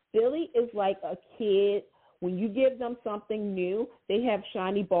 Billy is like a kid. When you give them something new, they have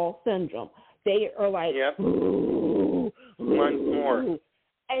shiny ball syndrome. They are like, ooh, want more.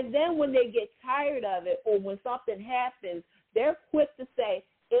 And then when they get tired of it or when something happens, they're quick to say,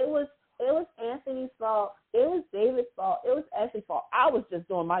 it was Anthony's fault, it was David's fault, it was Ashley's fault. I was just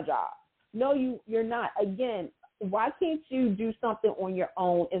doing my job. No, you're not. Again, why can't you do something on your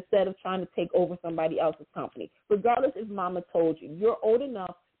own instead of trying to take over somebody else's company? Regardless if mama told you, you're old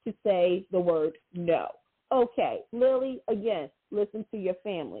enough to say the word no. Okay, Lily, again, listen to your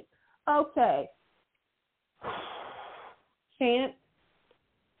family. Okay. Chance.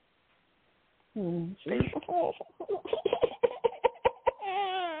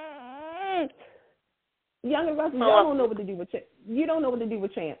 Younger brothers, y'all don't know what to do with Chance. You don't know what to do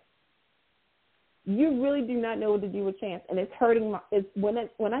with Chance. You really do not know what to do with Chance, and it's hurting when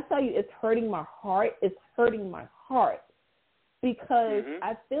I tell you it's hurting my heart. It's hurting my heart because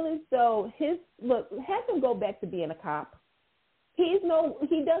I feel as though have him go back to being a cop. He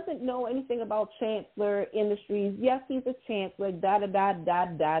doesn't know anything about Chancellor Industries. Yes, he's a Chancellor.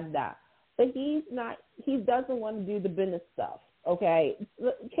 But he doesn't want to do the business stuff. Okay,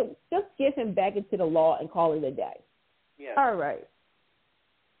 just get him back into the law and call it a day. Yeah. All right.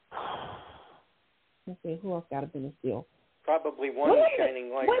 Let's see, who else got a business deal? Probably one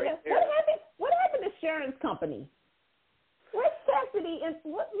shining light right there. What happened to Sharon's company? Where's Cassidy? And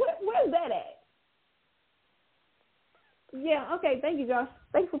where's that at? Yeah, okay, thank you, Josh.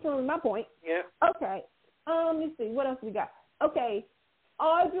 Thanks for proving my point. Yeah. Okay. Let me see, what else we got? Okay,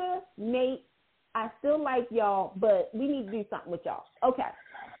 Audra, Nate, I still like y'all, but we need to do something with y'all. Okay.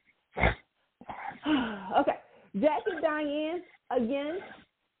 Okay. Jackie, Diane, again,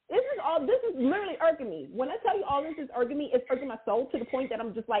 this is literally irking me. When I tell you all this is irking me, it's irking my soul to the point that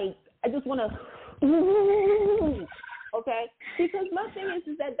I'm just like, I just want to, okay? Because my thing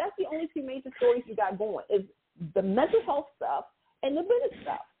is that that's the only two major stories you got going is the mental health stuff and the business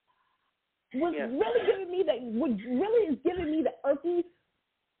stuff. What really is giving me the irkies.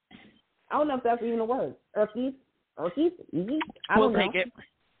 I don't know if that's even a word. Irkies. or he's easy. We'll take it.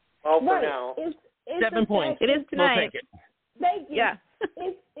 Well, for now. It's 7 points. It is tonight. We'll take it. Thank you. Yeah.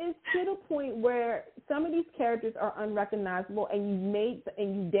 It's to the point where some of these characters are unrecognizable, and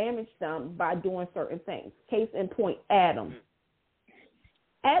you damage them by doing certain things. Case in point, Adam.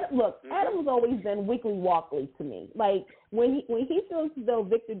 Adam's always been weakly walkly to me. Like when he feels as though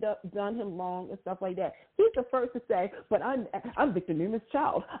Victor done him wrong and stuff like that, he's the first to say, "But I'm Victor Newman's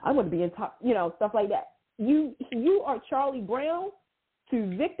child. I want to be in top," stuff like that. You are Charlie Brown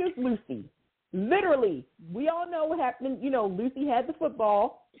to Victor's Lucy. Literally, we all know what happened. Lucy had the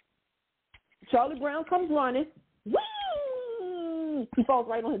football. Charlie Brown comes running. Whee! He falls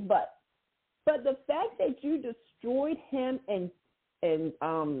right on his butt. But the fact that you destroyed him and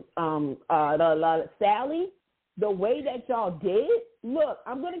Sally, the way that y'all did, look,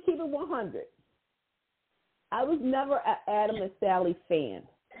 I'm going to keep it 100. I was never an Adam and Sally fan.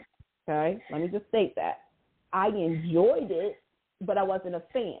 Okay? Let me just state that. I enjoyed it, but I wasn't a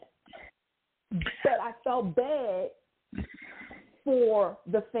fan. But I felt bad for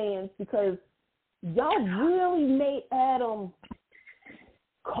the fans because y'all really made Adam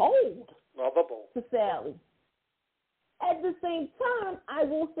cold lovable to Sally. At the same time, I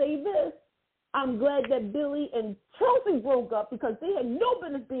will say this. I'm glad that Billy and Chelsea broke up because they had no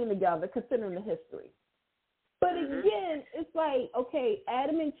business being together considering the history. But again, it's like, okay,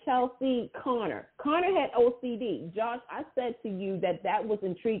 Adam and Chelsea, Connor. Connor had OCD. Josh, I said to you that was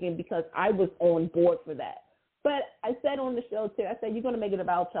intriguing because I was on board for that. But I said on the show, too, I said, you're going to make it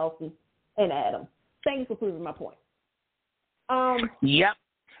about Chelsea and Adam. Thanks for proving my point. Yep.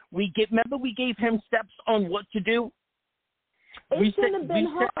 Remember we gave him steps on what to do? It shouldn't have been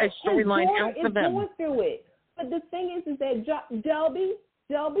hard. We set a storyline out for them. Going through it. But the thing is that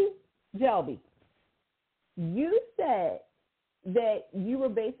Jelby, you said that you were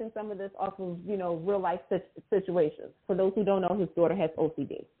basing some of this off of, real life situations. For those who don't know, his daughter has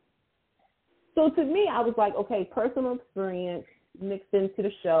OCD. So to me, I was like, okay, personal experience mixed into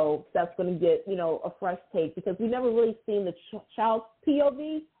the show. That's going to get, a fresh take because we never really seen the child's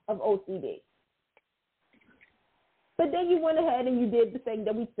POV of OCD. But then you went ahead and you did the thing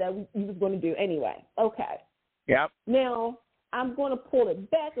that we said you was going to do anyway. Okay. Yep. Now, I'm going to pull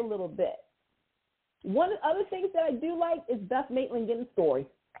it back a little bit. One of the other things that I do like is Beth Maitland getting story.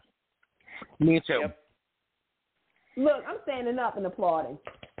 Me too. Yep. Look, I'm standing up and applauding.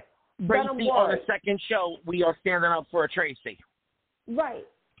 Tracy on the second show, we are standing up for Tracy. Right.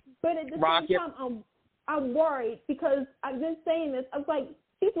 But at the same time, I'm worried because I've been saying this. I was like,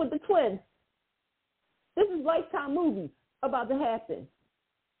 she's with the twins. This is Lifetime movies about to happen.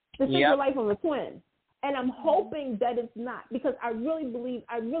 This is the life of a twin. And I'm hoping that it's not because I really believe,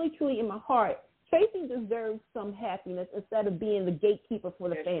 truly in my heart, Tracy deserves some happiness instead of being the gatekeeper for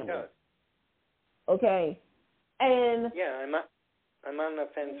the family. She does. Okay. And yeah, I'm on the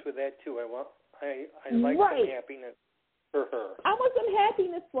fence with that too. I like some happiness for her. I want some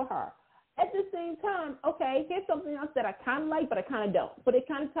happiness for her. At the same time, okay, here's something else that I kind of like, but I kind of don't. But it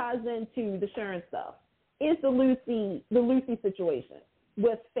kind of ties into the Sharon stuff. Is the Lucy situation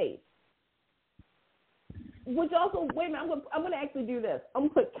with Faith. Which also, wait a minute, I'm going to actually do this. I'm going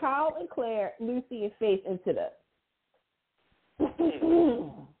to put Kyle and Claire, Lucy, and Faith into this.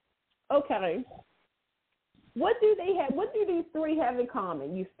 Okay. What do they have? What do these three have in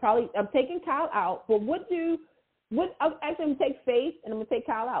common? I'm taking Kyle out, but I'm actually going to take Faith and I'm going to take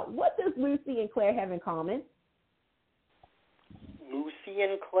Kyle out. What does Lucy and Claire have in common? Lucy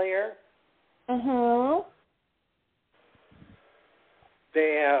and Claire? Uh-huh.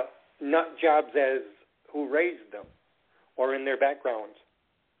 They have nut jobs as who raised them or in their backgrounds.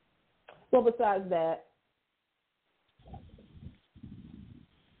 Well, besides that,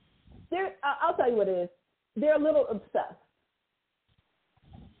 I'll tell you what it is. They're a little obsessed.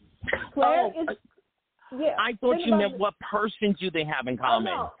 Claire is... Yeah, I thought you meant what person do they have in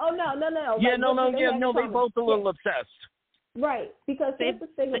common? Oh, no. Yeah, no, they both a little obsessed. Right, because here's the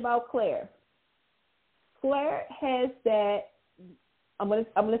thing about Claire. Claire has that... I'm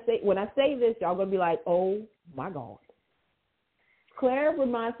gonna say, when I say this, y'all gonna be like, oh my God. Claire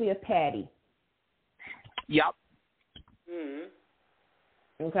reminds me of Patty. Yep.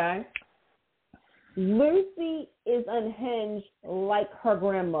 Mm-hmm. Okay. Lucy is unhinged like her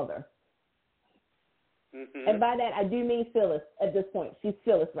grandmother. Mm-hmm. And by that, I do mean Phyllis at this point. She's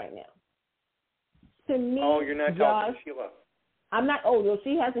Phyllis right now. To me, oh, you're not talking Sheila. I'm not,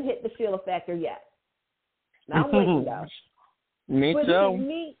 she hasn't hit the Sheila factor yet. Now I'm waiting, though. Me but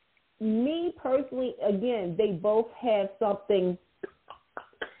too. Me personally, again, they both have something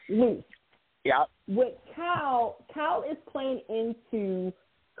loose. Yeah. With Kyle is playing into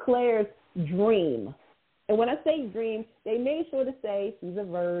Claire's dream And when I say dream, they made sure to say she's a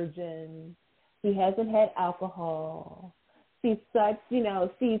virgin. She hasn't had alcohol. She's such, she's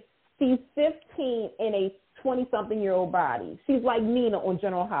 15 in a 20-something-year-old body. She's like Nina on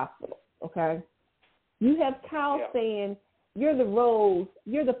General Hospital, okay? You have Kyle saying, you're the rose,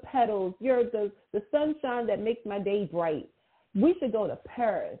 you're the petals, you're the sunshine that makes my day bright. We should go to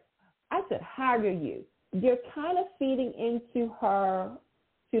Paris. I should hire you. They're kind of feeding into her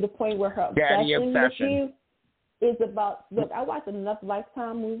to the point where her obsession with you is about, look, I watched enough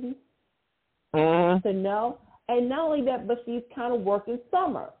Lifetime movies to know. And not only that, but she's kind of working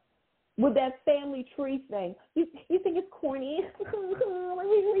Summer with that family tree thing. You think it's corny?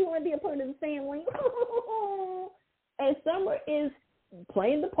 We want to be a part of the family. And Summer is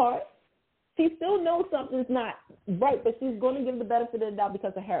playing the part. She still knows something's not right, but she's going to give the benefit of the doubt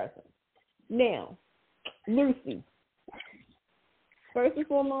because of Harrison. Now, Lucy. First and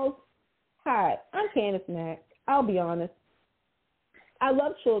foremost, hi, I'm Candace Mack. I'll be honest. I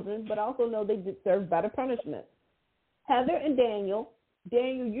love children, but I also know they deserve better punishment. Heather and Daniel,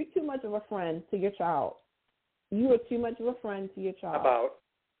 you're too much of a friend to your child. You are too much of a friend to your child.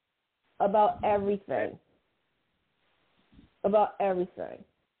 About everything. About everything.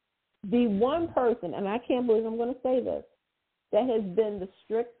 The one person, and I can't believe I'm going to say this, that has been the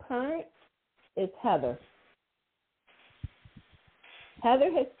strict parent is Heather.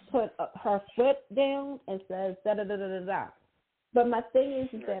 Heather has put her foot down and says da-da-da-da-da-da. But my thing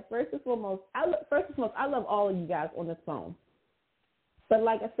is that first and foremost, I love all of you guys on this phone. But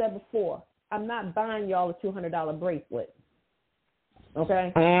like I said before, I'm not buying y'all a $200 bracelet.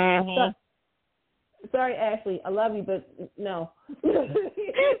 Okay? Mm-hmm. Sorry, Ashley. I love you, but no. It's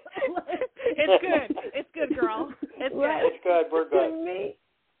good. It's good, girl. It's right? It's good. We're good.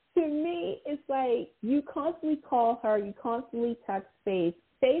 To me, it's like you constantly call her, you constantly text Faith.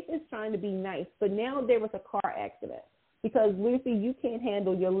 Faith is trying to be nice, but now there was a car accident because, Lucy, you can't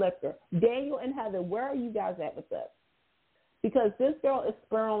handle your liquor. Daniel and Heather, where are you guys at with this? Because this girl is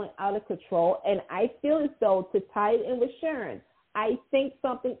spiraling out of control, and I feel as though to tie it in with Sharon, I think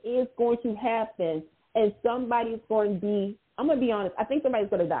something is going to happen, and somebody's going to be, I'm going to be honest, I think somebody's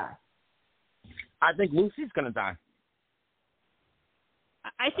going to die. I think Lucy's going to die.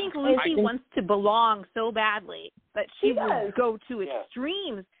 I think Lucy wants to belong so badly that she will go to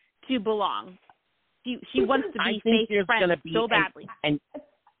extremes to belong. She wants to be Faith's friend so badly. An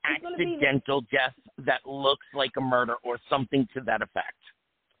accidental death that looks like a murder or something to that effect.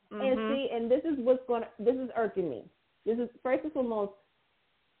 Mm-hmm. And this is irking me. This is, first and foremost,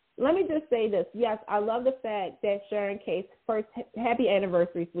 let me just say this. Yes, I love the fact that Sharon Case, first, happy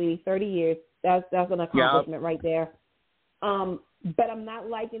anniversary, sweetie, 30 years. That's an accomplishment right there. But I'm not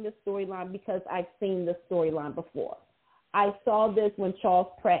liking this storyline because I've seen this storyline before. I saw this when Charles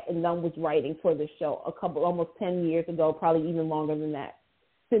Pratt and Dunn was writing for the show almost 10 years ago, probably even longer than that.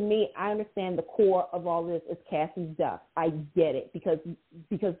 To me, I understand the core of all this is Cassie's death. I get it because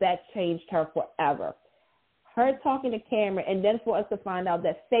that changed her forever. Her talking to Cameron, and then for us to find out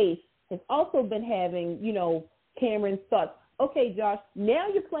that Faith has also been having, Cameron's thoughts. Okay, Josh, now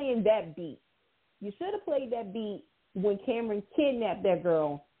you're playing that beat. You should have played that beat when Cameron kidnapped that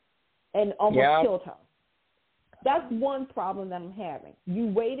girl and almost killed her. That's one problem that I'm having. You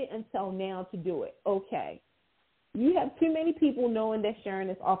waited until now to do it. Okay. You have too many people knowing that Sharon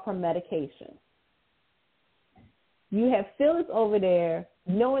is off her medication. You have Phyllis over there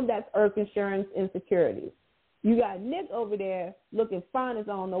knowing that's irking Sharon's insecurities. You got Nick over there looking fine as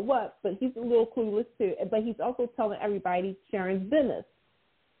I don't know what, but he's a little clueless too. But he's also telling everybody Sharon's business.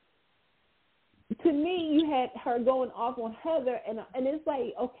 To me, you had her going off on Heather, and it's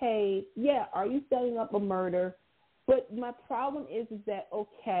like, okay, yeah, are you setting up a murder? But my problem is that,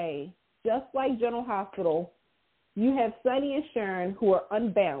 okay, just like General Hospital, you have Sonny and Sharon who are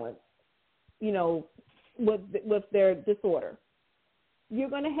unbalanced, with their disorder. You're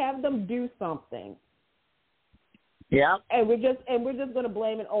going to have them do something. Yeah. And we're just going to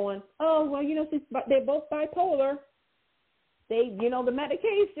blame it on, they're both bipolar. They, the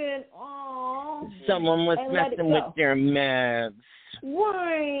medication. Oh, someone was messing with their meds.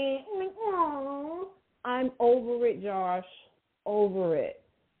 Right. I'm over it, Josh. Over it.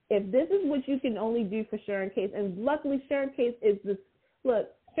 If this is what you can only do for Sharon Case, and luckily Sharon Case is this. Look,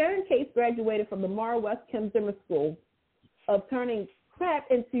 Sharon Case graduated from the Mara West Kim Zimmer School of turning crap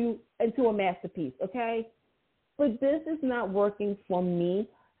into a masterpiece. Okay, but this is not working for me.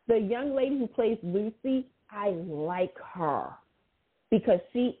 The young lady who plays Lucy, I like her because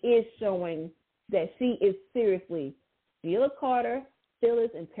she is showing that she is seriously Sheila Carter,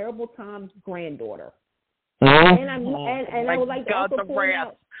 Phyllis, and Terrible Tom's granddaughter. And I would like to also point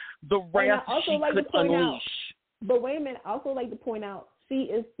out. the wrath she could unleash. But wait a minute, I also like to point out she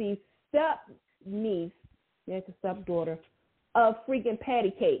is the step-niece, the stepdaughter, of freaking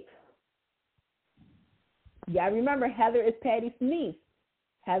Patty Cake. Yeah, I remember Heather is Patty's niece.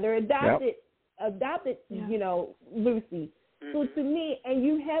 Heather adopted, Lucy. So to me, and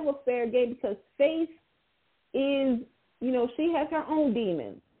you have a fair game because Faith is, she has her own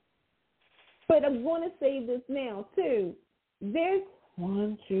demons. But I'm going to say this now, too. There's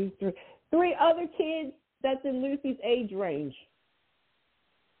 3 other kids that's in Lucy's age range.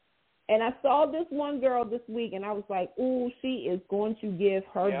 And I saw this one girl this week, and I was like, ooh, she is going to give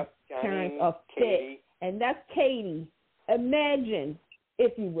her parents a fit. And that's Katie. Imagine,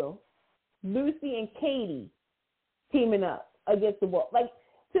 if you will, Lucy and Katie teaming up against the wall.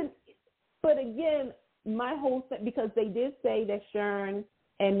 But again, my whole thing, because they did say that Sharon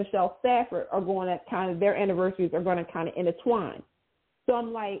and Michelle Stafford are going to their anniversaries are going to kind of intertwine. So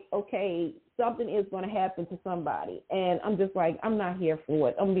I'm like, okay, something is going to happen to somebody. And I'm just like, I'm not here for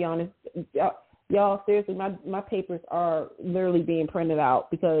it. I'm going to be honest. Y'all, seriously, my papers are literally being printed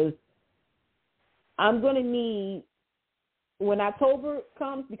out because I'm going to need, when October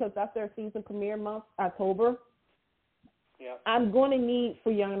comes, because that's their season premiere month, October, I'm going to need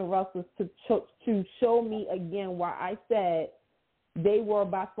for Young and the Restless to show me again why I said they were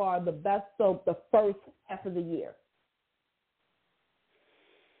by far the best soap the first half of the year.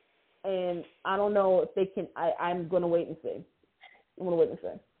 And I don't know if they can. I'm going to wait and see. I'm going to wait and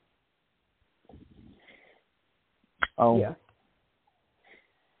see. Oh. Yeah.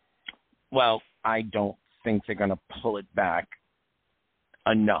 Well, I don't think they're going to pull it back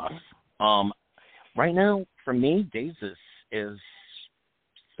enough. Right now, for me, Days is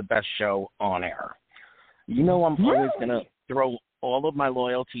the best show on air. I'm always going to throw all of my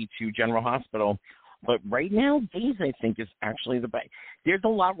loyalty to General Hospital, but right now, Days, I think, is actually the best. There's a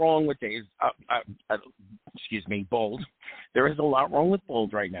lot wrong with Days. Bold. There is a lot wrong with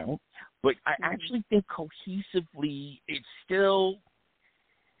Bold right now, but I actually think cohesively, it's still,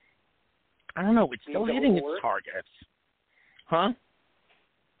 I don't know, it's still hitting its targets. Huh?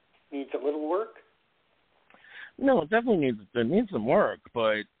 Needs a little work? No, it definitely needs some work,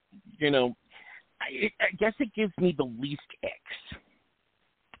 but, I guess it gives me the least icks.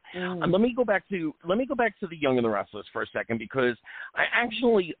 Let me go back to the Young and the Restless for a second because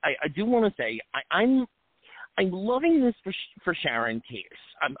I do want to say I'm loving this for Sharon Case.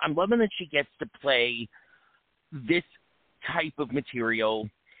 I'm loving that she gets to play this type of material.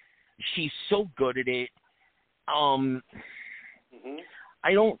 She's so good at it.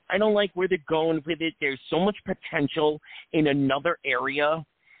 I don't like where they're going with it. There's so much potential in another area.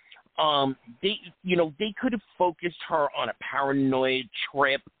 They could have focused her on a paranoid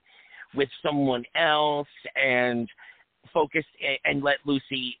trip with someone else and focused and let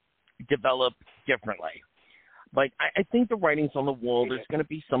Lucy develop differently. But I think the writing's on the wall. There's going to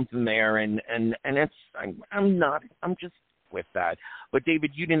be something there, and it's I'm just with that. But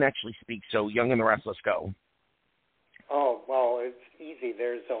David, you didn't actually speak, so Young and the Restless, go. Oh, well, it's easy.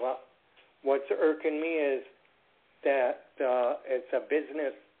 There's a lot. What's irking me is that it's a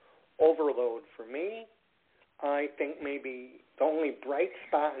business overload for me. I think maybe the only bright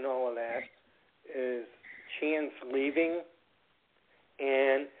spot in all of that is Chance leaving.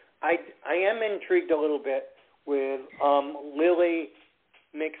 And I am intrigued a little bit with Lily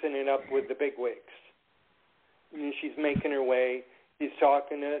mixing it up with the bigwigs. She's making her way. She's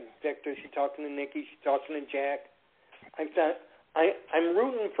talking to Victor. She's talking to Nikki. She's talking to Jack. I'm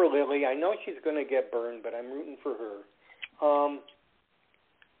rooting for Lily. I know she's going to get burned, but I'm rooting for her.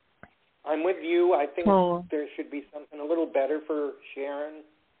 I'm with you. I think there should be something a little better for Sharon.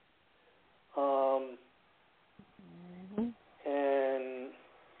 And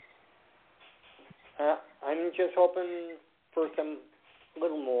I'm just hoping for some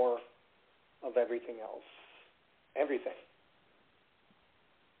little more of everything else. Everything.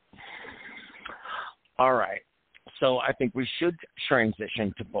 All right. So I think we should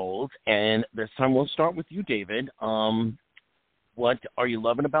transition to Bold, and this time we'll start with you, David. What are you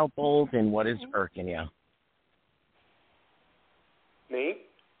loving about Bold, and what is irking you? Me?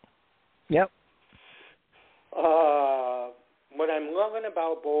 Yep. What I'm loving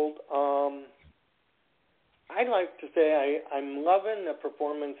about Bold, I'd like to say I'm loving the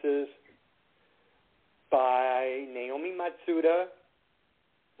performances by Naomi Matsuda,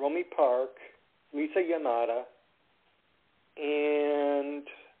 Romy Park, Lisa Yamada, and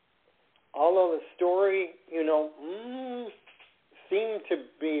although the story, seemed to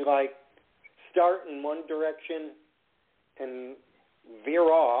be like start in one direction and veer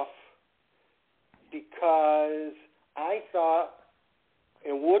off, because I thought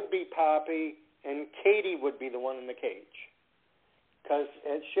it would be Poppy, and Katie would be the one in the cage. Because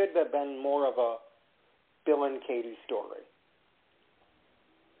it should have been more of a Bill and Katie story.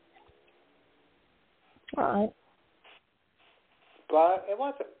 All right. But it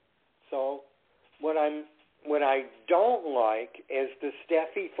wasn't. So what I don't like is the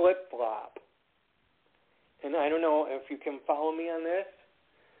Steffi flip-flop. And I don't know if you can follow me on this.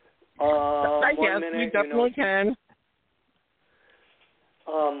 I guess you definitely can.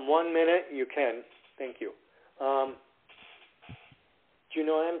 1 minute, you can. Thank you. Do you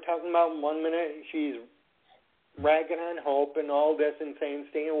know what I'm talking about? 1 minute, she's ragging on Hope and all this and saying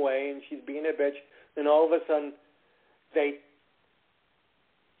stay away, and she's being a bitch. Then all of a sudden,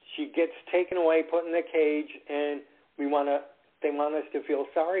 she gets taken away, put in the cage, and they want us to feel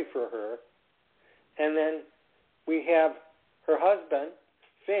sorry for her. And then we have her husband,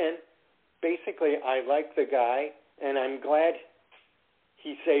 Finn. Basically, I like the guy, and I'm glad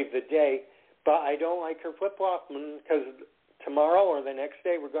he saved the day, but I don't like her flip-flopping because tomorrow or the next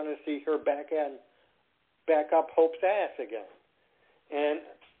day we're going to see her back up Hope's ass again. And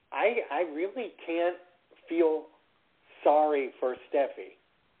I really can't feel sorry for Steffi.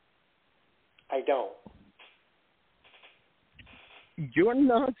 I don't. You're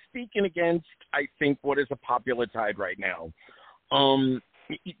not speaking against, I think, what is a popular tide right now.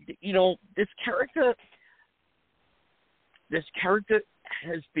 This character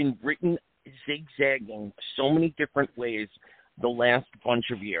has been written zigzagging so many different ways the last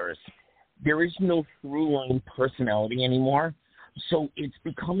bunch of years. There is no through-line personality anymore, so it's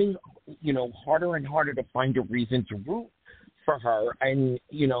becoming, harder and harder to find a reason to root for her and,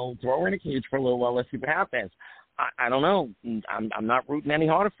 throw her in a cage for a little while, let's see what happens. I don't know. I'm not rooting any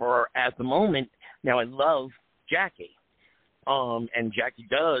harder for her at the moment. Now, I love Jackie. And Jackie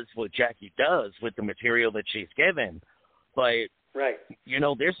does what Jackie does with the material that she's given. But, right.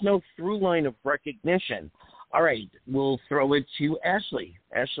 There's no through line of recognition. All right, we'll throw it to Ashley.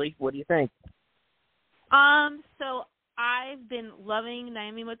 Ashley, what do you think? So I've been loving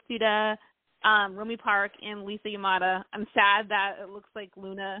Naomi Matsuda, Romy Park, and Lisa Yamada. I'm sad that it looks like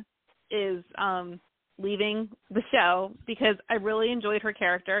Luna is leaving the show because I really enjoyed her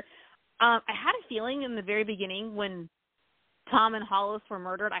character. I had a feeling in the very beginning when Tom and Hollis were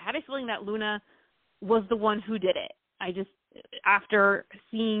murdered, I had a feeling that Luna was the one who did it. After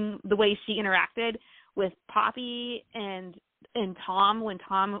seeing the way she interacted with Poppy and Tom, when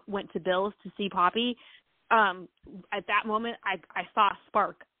Tom went to Bill's to see Poppy, at that moment I saw a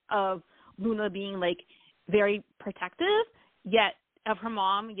spark of Luna being like very protective, yet of her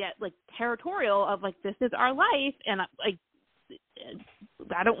mom, yet like territorial of like, this is our life, and like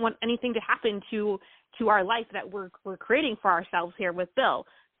I don't want anything to happen to our life that we're creating for ourselves here with Bill.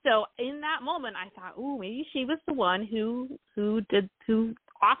 So in that moment, I thought, ooh, maybe she was the one who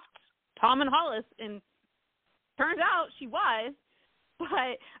offed Tom and Hollis, and turns out she was. But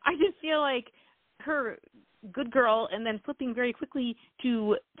I just feel like her good girl and then flipping very quickly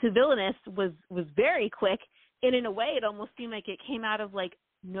to villainous was very quick, and in a way, it almost seemed like it came out of like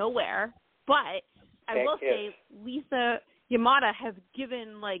nowhere. But I will say, Lisa Yamada has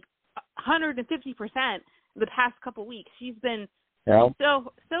given like 150% the past couple weeks. She's been so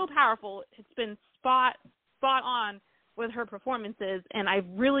powerful. It's been spot on with her performances, and I've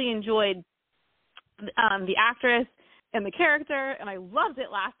really enjoyed the actress and the character, and I loved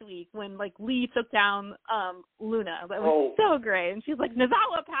it last week when like Lee took down Luna. That was so great, and she's like,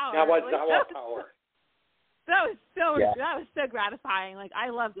 Nozawa power. That was Nozawa power. That was so gratifying. Like, I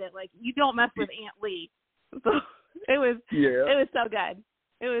loved it. Like, you don't mess with Aunt Lee. So it was so good.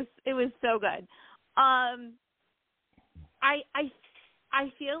 It was so good. I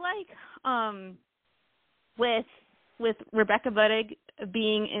feel like with Rebecca Budig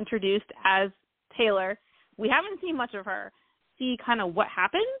being introduced as Taylor, we haven't seen much of her. See kind of what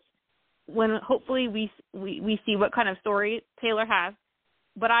happens when hopefully we see what kind of story Taylor has.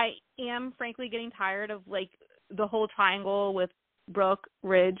 But I am frankly getting tired of like the whole triangle with Brooke,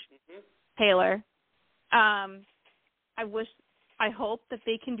 Ridge, Taylor. I hope that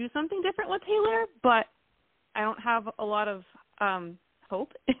they can do something different with Taylor, but I don't have a lot of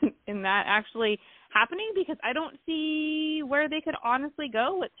hope in that actually happening, because I don't see where they could honestly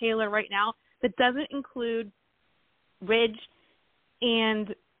go with Taylor right now that doesn't include Ridge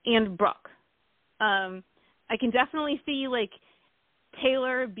and Brooke. I can definitely see like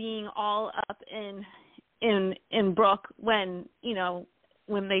Taylor being all up in Brooke when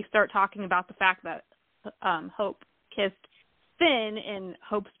they start talking about the fact that Hope kissed Finn and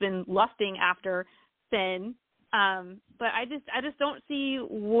Hope's been lusting after Finn. But I just don't see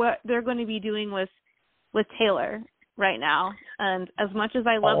what they're going to be doing with Taylor. right now. And as much as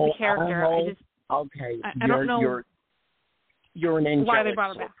I love the character, I just I don't know. You're an angelic why they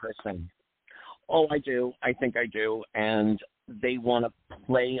brought her back. person. Oh, I do. I think I do. And they want to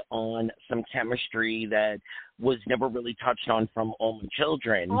play on some chemistry that was never really touched on from All My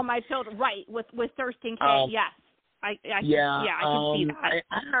Children. All My Children, right, with Thurston K, yes. I can see that.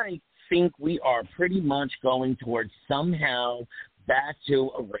 I think we are pretty much going towards somehow back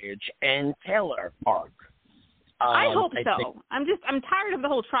to a Ridge and Taylor arc. I hope so. I'm tired of the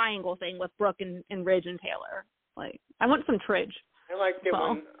whole triangle thing with Brooke and Ridge and Taylor. Like, I want some Tridge. I liked it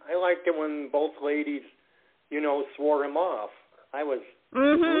when both ladies, swore him off. I was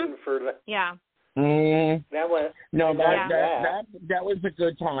rooting for that. Yeah. That was a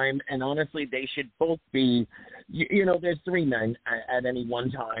good time, and honestly, they should both be. There's 3 men at any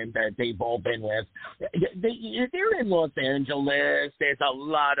one time that they've all been with. They're in Los Angeles. There's a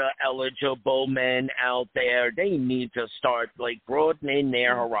lot of eligible men out there. They need to start broadening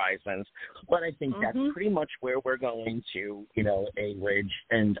their horizons. But I think that's pretty much where we're going to. A Ridge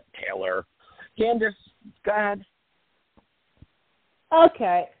and Taylor. Candace, go ahead.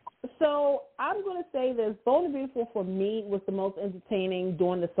 Okay. So I'm going to say this. Bold and Beautiful for me was the most entertaining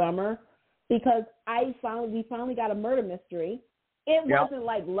during the summer because we finally got a murder mystery. It wasn't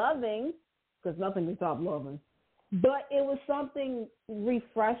like Loving, because nothing can top Loving, but it was something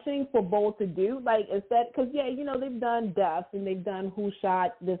refreshing for Bold to do. Because they've done deaths and they've done who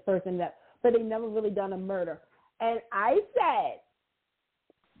shot this person, but they've never really done a murder. And I said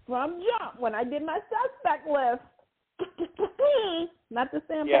from jump when I did my suspect list. Not to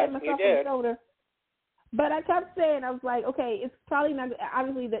say I'm patting myself on the shoulder, but I kept saying, I was like, okay, it's probably not,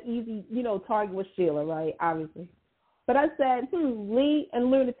 obviously the easy, target was Sheila, right, obviously. But I said, Lee and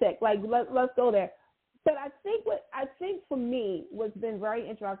Lunatic, let's go there. But I think for me, what's been very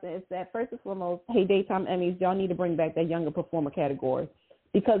interesting is that, first and foremost, hey, Daytime Emmys, y'all need to bring back that younger performer category.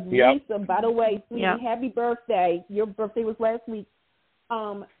 Because Lisa, by the way, sweetie, happy birthday. Your birthday was last week.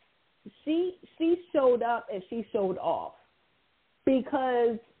 She showed up and she showed off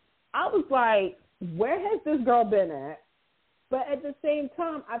because I was like, where has this girl been at? But at the same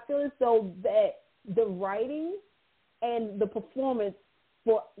time, I feel as though that the writing and the performance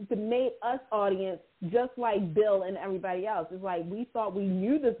made us audience just like Bill and everybody else. It's like we thought we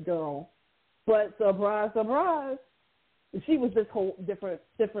knew this girl, but surprise, surprise, she was this whole different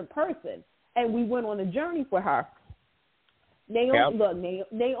person, and we went on a journey for her.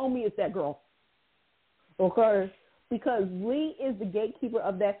 Naomi is that girl, okay? Because Lee is the gatekeeper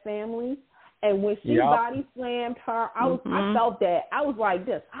of that family, and when she body slammed her, I felt that. I was like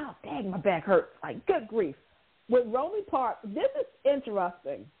this. Oh, dang, my back hurts. Like, good grief. With Romy Park, this is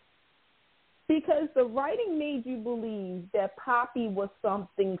interesting because the writing made you believe that Poppy was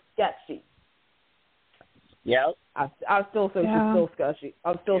something sketchy. Yep. I still think she's still sketchy.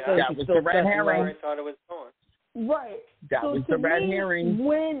 I'm still saying she's still sketchy. I thought it was going. Right. That was the red herring.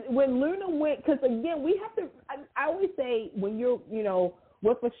 When Luna went, because again, we have to. I always say when you're,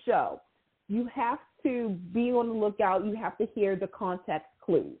 with a show, you have to be on the lookout. You have to hear the context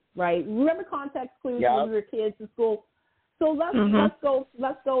clues, right? Remember context clues when we were kids in school. So let's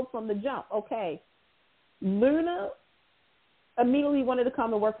go from the jump. Okay, Luna immediately wanted to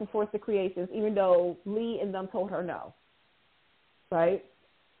come and work for Force of Creations, even though Lee and them told her no. Right?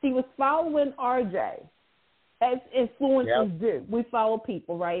 She was following RJ. As influencers do. We follow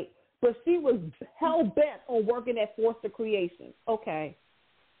people, right? But she was hell-bent on working at Force of Creation. Okay.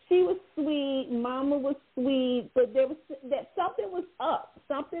 She was sweet. Mama was sweet. But there was that something was up.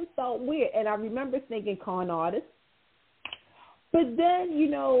 Something felt weird. And I remember thinking con artist. But then,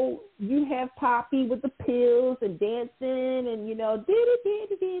 you have Poppy with the pills and dancing and,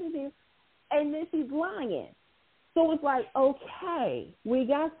 and then she's lying. So it's like, okay, we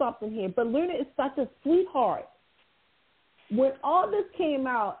got something here. But Luna is such a sweetheart. When all this came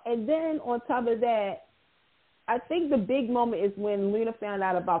out, and then on top of that, I think the big moment is when Luna found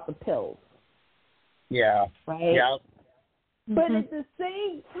out about the pills. Yeah. Right? Yeah. But at the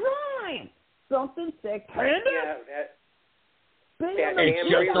same time, something said, it's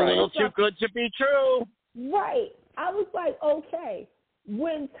just a little too good to be true. Right. I was like, okay.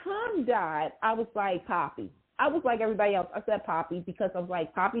 When Tom died, I was like, Poppy. I was like everybody else. I said Poppy because I was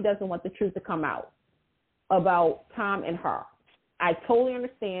like, Poppy doesn't want the truth to come out about Tom and her. I totally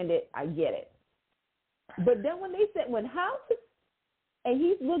understand it. I get it. But then when they said, and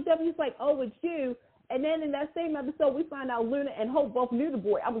he looked up, he's like, oh, it's you. And then in that same episode, we find out Luna and Hope both knew the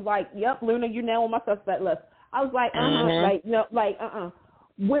boy. I was like, yep, Luna, you're now on my suspect list. I was like,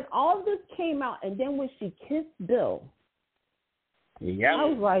 When all this came out, and then when she kissed Bill, I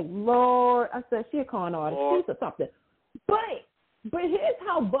was like, Lord, I said, she a con artist. She said something. But here's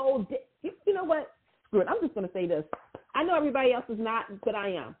how bold. You know what? Screw it. I'm just going to say this. I know everybody else is not, but I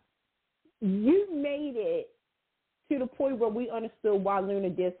am. You made it to the point where we understood why Luna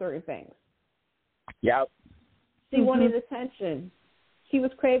did certain things. Yep. She wanted attention. She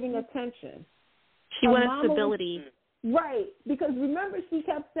was craving attention. She wanted stability. Right, because remember she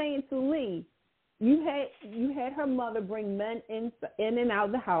kept saying to Lee, you had her mother bring men in and out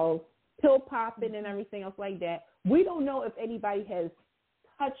of the house, pill popping and everything else like that. We don't know if anybody has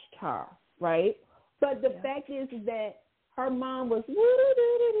touched her, right? But the fact is that her mom was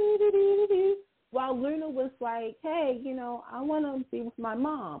while Luna was like, hey, you know, I want to be with my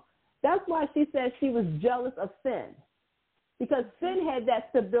mom. That's why she said she was jealous of Finn, because Finn had that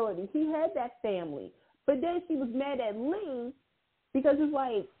stability. He had that family. But then she was mad at Lee because it's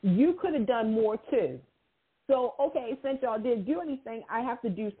like, you could have done more too. So, okay, since y'all didn't do anything, I have to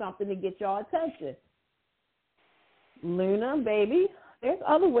do something to get y'all attention. Luna, baby, there's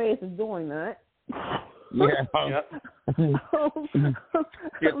other ways of doing that. Yeah.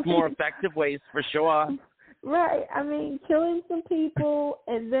 There's more effective ways for sure. Right. I mean, killing some people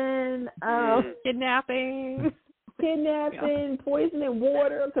and then kidnapping, poisoning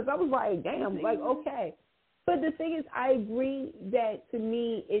water, because I was like, damn, like, okay. But the thing is, I agree that to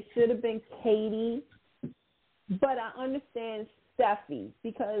me it should have been Katie, but I understand Steffi,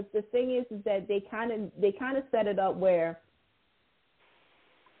 because the thing is that they kind of set it up where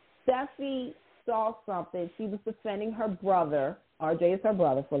Steffi saw something. She was defending her brother. RJ is her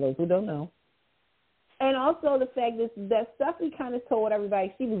brother, for those who don't know. And also the fact is that Steffi kind of told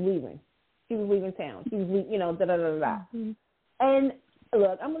everybody she was leaving. She was leaving town. She was, da-da-da-da-da. Mm-hmm. And,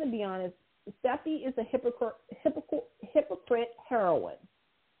 look, I'm going to be honest. Steffi is a hypocrite heroine.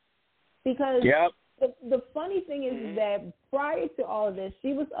 Because the funny thing is that prior to all of this,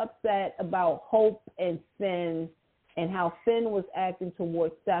 she was upset about Hope and Finn and how Finn was acting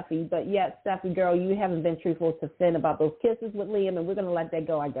towards Steffi. But yet, Steffi, girl, you haven't been truthful to Finn about those kisses with Liam, and we're going to let that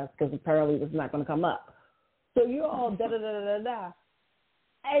go, I guess, because apparently it's not going to come up. So you're all da-da-da-da-da-da.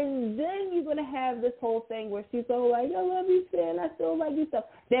 And then you're going to have this whole thing where she's all like, I love you, Finn. I still like you stuff.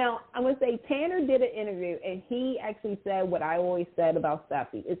 Now, I'm going to say Tanner did an interview, and he actually said what I always said about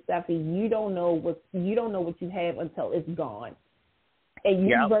Steffi. It's Steffi, you don't know what you have until it's gone. And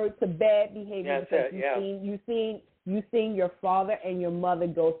you revert to bad behavior because you've seen your father and your mother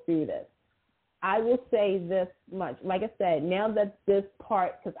go through this. I will say this much. Like I said, now that this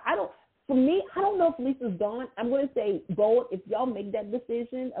part, because for me, I don't know if Lisa's gone. I'm going to say, bold, if y'all make that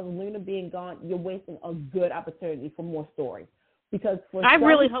decision of Luna being gone, you're wasting a good opportunity for more story. Because I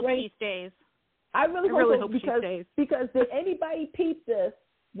really hope she stays. I really hope she stays. Because did anybody peep this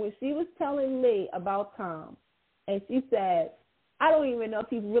when she was telling Lee about Tom, and she said, I don't even know if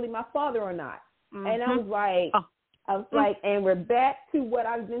he's really my father or not. Mm-hmm. And I was like, and we're back to what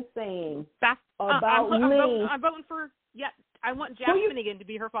I've been saying about Lee. I'm voting for, I want Jack Finnegan to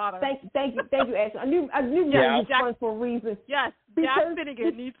be her father. Thank you, Ashley. I knew Jack was for a reason. Yes, Jack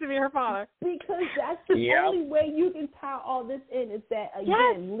Finnegan needs to be her father. Because that's the only way you can tie all this in is that,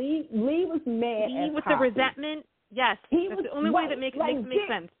 again, Lee was mad Lee at with Poppy. the resentment, that's the only way that makes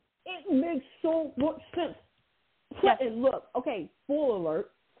sense. It makes so much sense. Yes. And look, okay, spoiler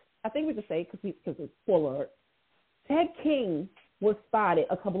alert. I think we can say, because it's spoiler alert, Ted King was spotted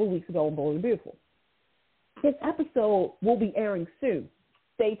a couple of weeks ago on Bold and Beautiful. His episode will be airing soon.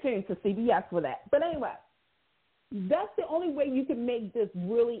 Stay tuned to CBS for that. But anyway, that's the only way you can make this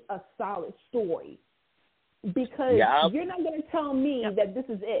really a solid story. Because you're not going to tell me that this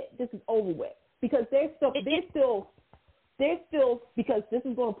is it. This is over with. Because they're still because this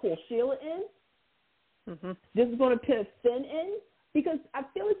is going to pull Sheila in. Mm-hmm. This is going to put Finn in. Because I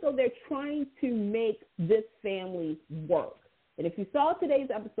feel as though they're trying to make this family work. And if you saw today's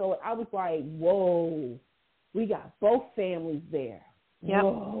episode, I was like, whoa. We got both families there. Yep.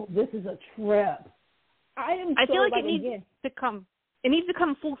 Whoa, this is a trip. I feel like it needs to come. It needs to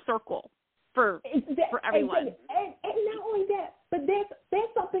come full circle for everyone. And not only that, but there's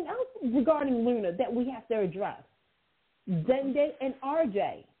something else regarding Luna that we have to address. Zende and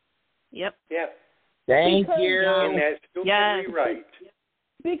RJ. Yep. Yep. Thank you. And that's still right.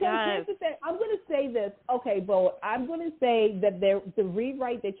 Because here's the thing. I'm going to say this. Okay, Bo, I'm going to say that the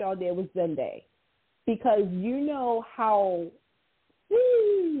rewrite that y'all did was Zende. Because you know how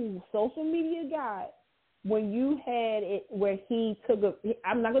social media got when you had it where he took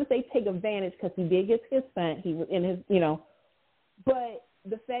I'm not going to say take advantage because he did get his scent. He was in his, but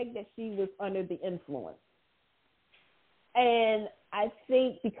the fact that she was under the influence. And I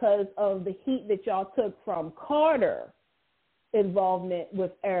think because of the heat that y'all took from Carter, involvement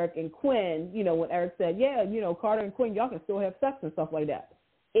with Eric and Quinn, you know, when Eric said, yeah, you know, Carter and Quinn, y'all can still have sex and stuff like that.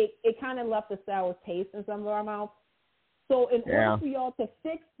 It kind of left a sour taste in some of our mouths. So in order for y'all to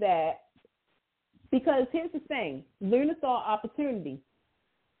fix that, because here's the thing, Luna saw opportunity.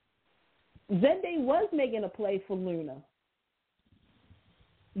 Zende was making a play for Luna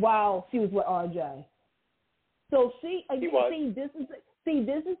while she was with RJ. So this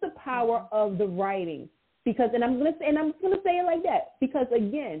is the power of the writing. Because, and I'm gonna say it like that, because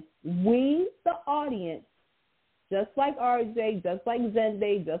again, we, the audience, just like RJ, just like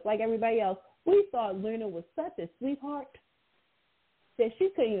Zende, just like everybody else, we thought Luna was such a sweetheart that she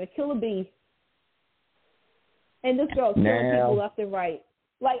couldn't even kill a bee. And this girl killing people left and right.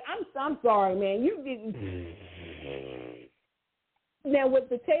 Like, I'm sorry, man. You getting now with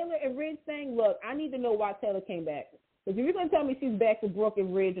the Taylor and Ridge thing. Look, I need to know why Taylor came back. Because if you're gonna tell me she's back for Brooke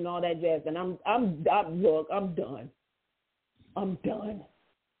and Ridge and all that jazz, then I'm done. I'm done.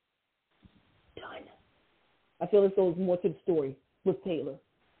 I feel as though there's more to the story with Taylor.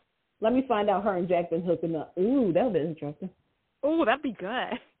 Let me find out her and Jack been hooking up. Ooh, that would be interesting. Ooh, that'd be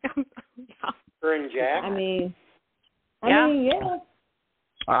good. Her and Jack. I mean, yeah.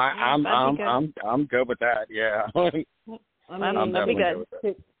 I'm good with that. Yeah. That'd be good.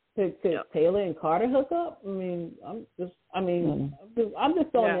 Could Taylor and Carter hook up? I'm just throwing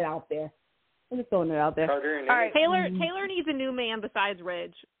it out there. Carter and all right, Taylor needs a new man besides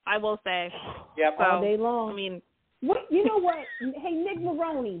Ridge, I will say. Yep. So, all day long. I mean, what? You know what? Hey, Nick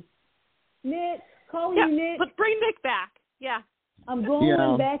Maroney. Nick, call you Nick. Let's bring Nick back. Yeah. I'm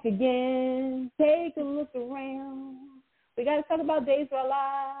going back again. Take a look around. We got to talk about Days of Our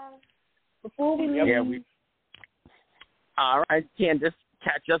Lives before we leave. Yeah, all right, Candace,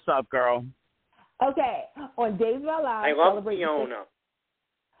 catch us up, girl. Okay, on Days of Our Lives. I love Fiona.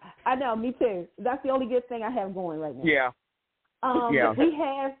 I know, me too. That's the only good thing I have going right now. Yeah.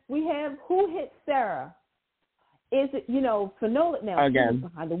 We have Who Hit Sarah? Is it, Fanola now? Again.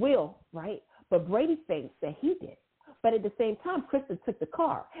 Behind the wheel, right? But Brady thinks that he did. But at the same time, Kristen took the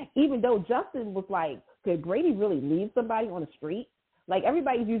car. Even though Justin was like, could Brady really leave somebody on the street? Like,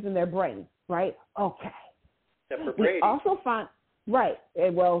 everybody's using their brain, right? Okay. Except for Brady. We also found, right,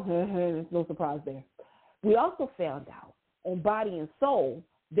 well, there's no surprise there. We also found out on Body and Soul,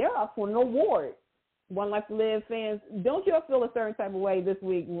 they're up for an award. One Life to Live fans, don't you feel a certain type of way this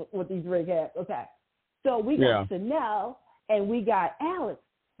week with these rig hats? Okay. So we got Chanel and we got Alex.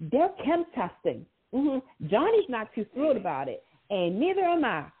 They're chem testing. Mm-hmm. Johnny's not too thrilled about it, and neither am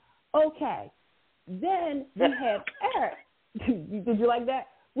I. Okay. Then we have Eric. Did you like that?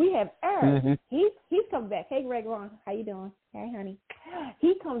 We have Eric. Mm-hmm. He's come back. Hey, Greg Ron, how you doing? Hey, honey.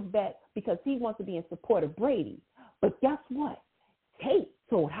 He comes back because he wants to be in support of Brady. But guess what? Kate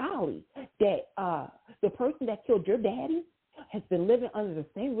told Holly that the person that killed your daddy has been living under the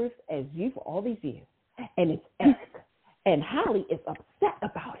same roof as you for all these years, and it's Eric. And Holly is upset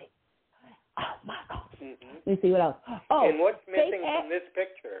about it. Oh, my God. Mm-hmm. Let me see what else. Oh, and what's missing from this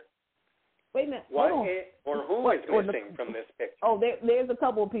picture? Wait a minute. Who is missing from this picture? Oh, there's a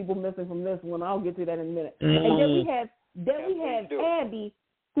couple of people missing from this one. I'll get to that in a minute. Mm-hmm. And then we have Abby,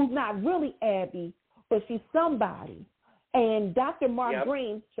 who's not really Abby, but she's somebody. And Dr. Mark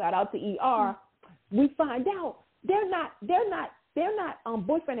Green, shout out to ER, we find out they're not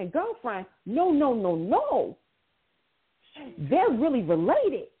boyfriend and girlfriend. No. They're really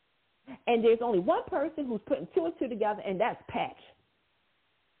related. And there's only one person who's putting two and two together, and that's Patch.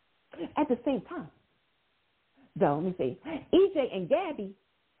 At the same time, though, let me see, EJ and Gabby,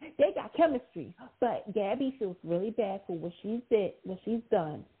 they got chemistry, but Gabby feels really bad for what she's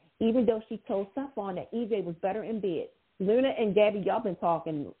done, even though she told Stephon that EJ was better in bed. Luna and Gabby, y'all been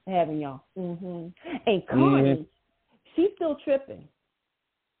talking, haven't y'all? Mm-hmm. And Connie, she's still tripping.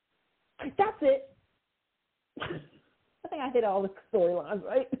 That's it. I think I hit all the storylines,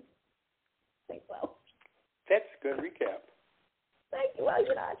 right? I think so. That's a good recap. Thank you.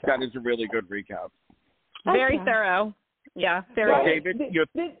 That is a really good recap. Very thorough. Yeah, very. Well,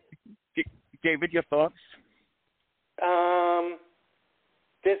 David, your thoughts?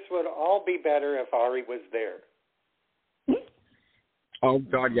 This would all be better if Ari was there. Oh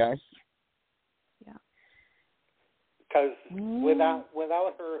God, yes. Yeah. Because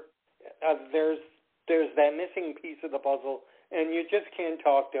without her, there's that missing piece of the puzzle, and you just can't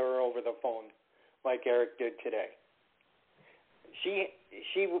talk to her over the phone like Eric did today.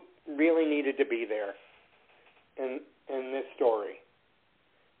 She really needed to be there in this story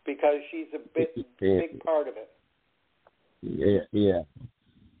because she's a big part of it. Yeah.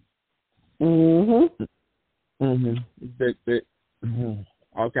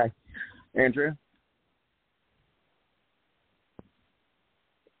 Okay, Andrea.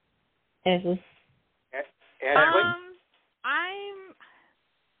 Ashley?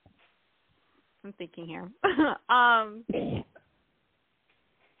 I'm thinking here.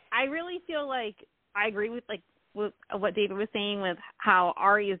 I really feel like I agree with what David was saying with how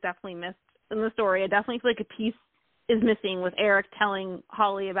Ari is definitely missed in the story. I definitely feel like a piece is missing with Eric telling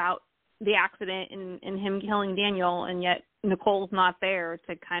Holly about the accident and him killing Daniel, and yet Nicole's not there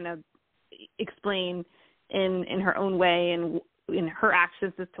to kind of explain in her own way and in her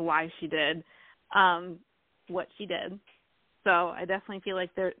actions as to why she did what she did. So I definitely feel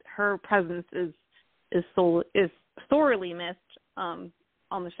like her presence is sorely missed on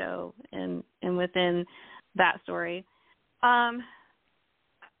the show and within that story.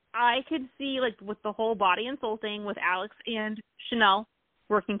 I could see, like, with the whole body and soul thing with Alex and Chanel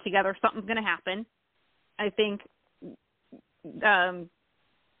working together, something's going to happen. I think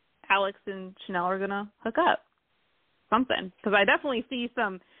Alex and Chanel are going to hook up. Something. Because I definitely see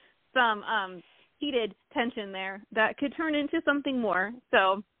some heated tension there that could turn into something more.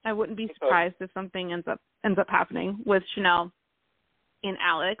 So I wouldn't be surprised if something ends up happening with Chanel and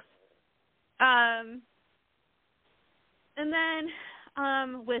Alex. And then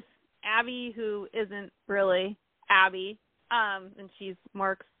with Abby, who isn't really Abby, and she's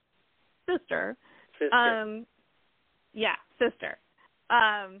Mark's sister. Sister.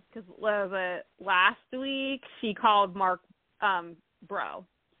 Because last week she called Mark bro,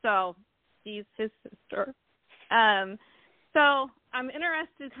 so she's his sister. So I'm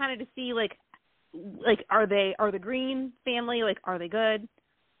interested kind of to see like are the Green family, like, are they good?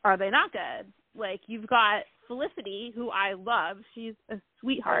 Are they not good? Like, you've got Felicity, who I love. She's a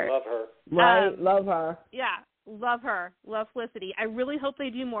sweetheart. I love her. Right, love her. Yeah, love her. Love Felicity. I really hope they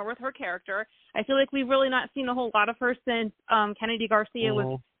do more with her character. I feel like we've really not seen a whole lot of her since Kennedy Garcia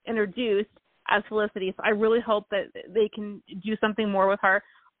was introduced as Felicity. So I really hope that they can do something more with her.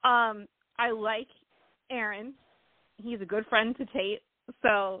 I like Aaron. He's a good friend to Tate.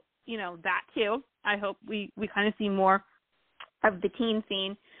 So, that too. I hope we kind of see more of the teen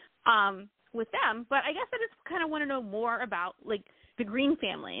scene with them. But I guess I just kind of want to know more about, like, the Green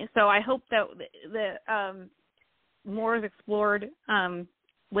family. So I hope that the more is explored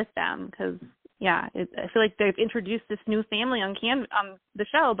with them because, I feel like they've introduced this new family on the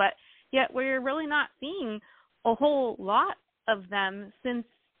show, but yet we're really not seeing a whole lot of them since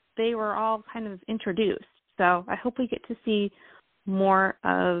they were all kind of introduced. So I hope we get to see more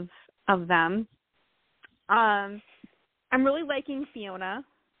of them. I'm really liking Fiona.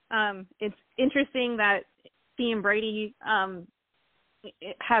 It's interesting that Fee and Brady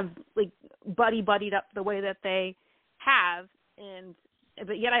have, like, buddied up the way that they have,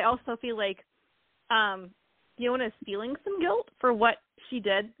 but yet I also feel like Fiona's feeling some guilt for what she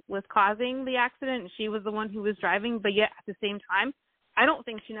did with causing the accident. She was the one who was driving, but yet at the same time, I don't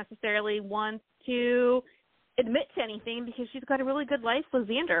think she necessarily wants to admit to anything because she's got a really good life with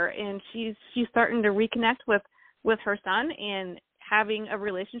Xander, and she's starting to reconnect with her son and having a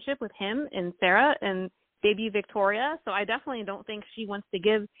relationship with him and Sarah and baby Victoria. So I definitely don't think she wants to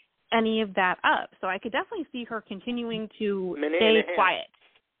give any of that up. So I could definitely see her continuing to stay quiet.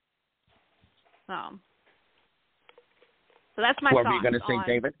 So that's my thought. What were you going to say,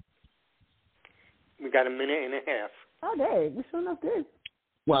 David? We got a minute and a half. Oh, dang. We're showing up good.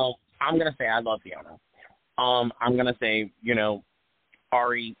 Well, I'm going to say I love Fiona. I'm going to say,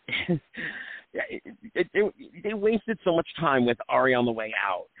 Ari, they wasted so much time with Ari on the way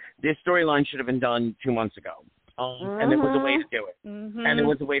out. This storyline should have been done 2 months ago. And there was a way to do it. Mm-hmm. And there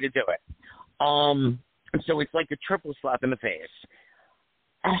was a way to do it. So it's like a triple slap in the face.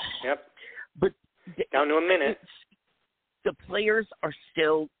 Yep. But down to a minute. The players are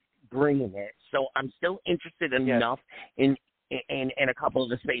still bringing it. So I'm still interested enough in a couple of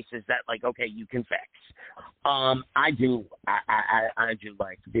the spaces that, like, okay, you can fix. I do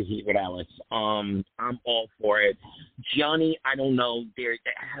like the heat with Alice. I'm all for it. Johnny, I don't know. They've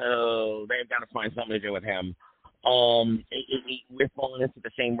got to find something to do with him. We're falling into the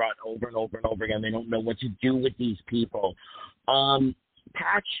same rut over and over and over again. They don't know what to do with these people.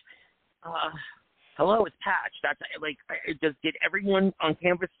 Patch, hello, it's Patch. That's like, did everyone on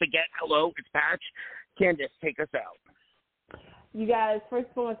campus forget hello, it's Patch? Candace, take us out. You guys, first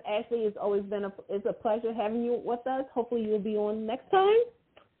and foremost, Ashley, it's always been a pleasure having you with us. Hopefully you'll be on next time.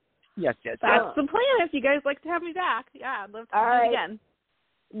 Yes. That's the plan. If you guys like to have me back, I'd love to do it again.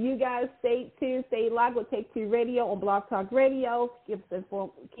 You guys stay tuned, stay logged with Take Two Radio on Blog Talk Radio.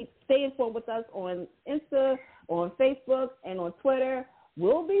 Stay informed with us on Insta, on Facebook, and on Twitter.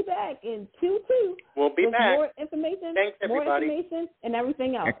 We'll be back in Q2. We'll be back. More information. Thanks, everybody. More information and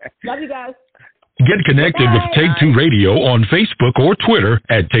everything else. Love you guys. Get connected with Take Two Radio on Facebook or Twitter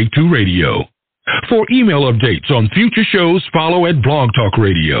at Take Two Radio. For email updates on future shows, follow at Blog Talk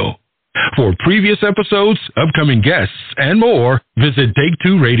Radio. For previous episodes, upcoming guests, and more, visit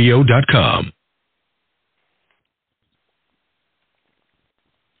Take2Radio.com.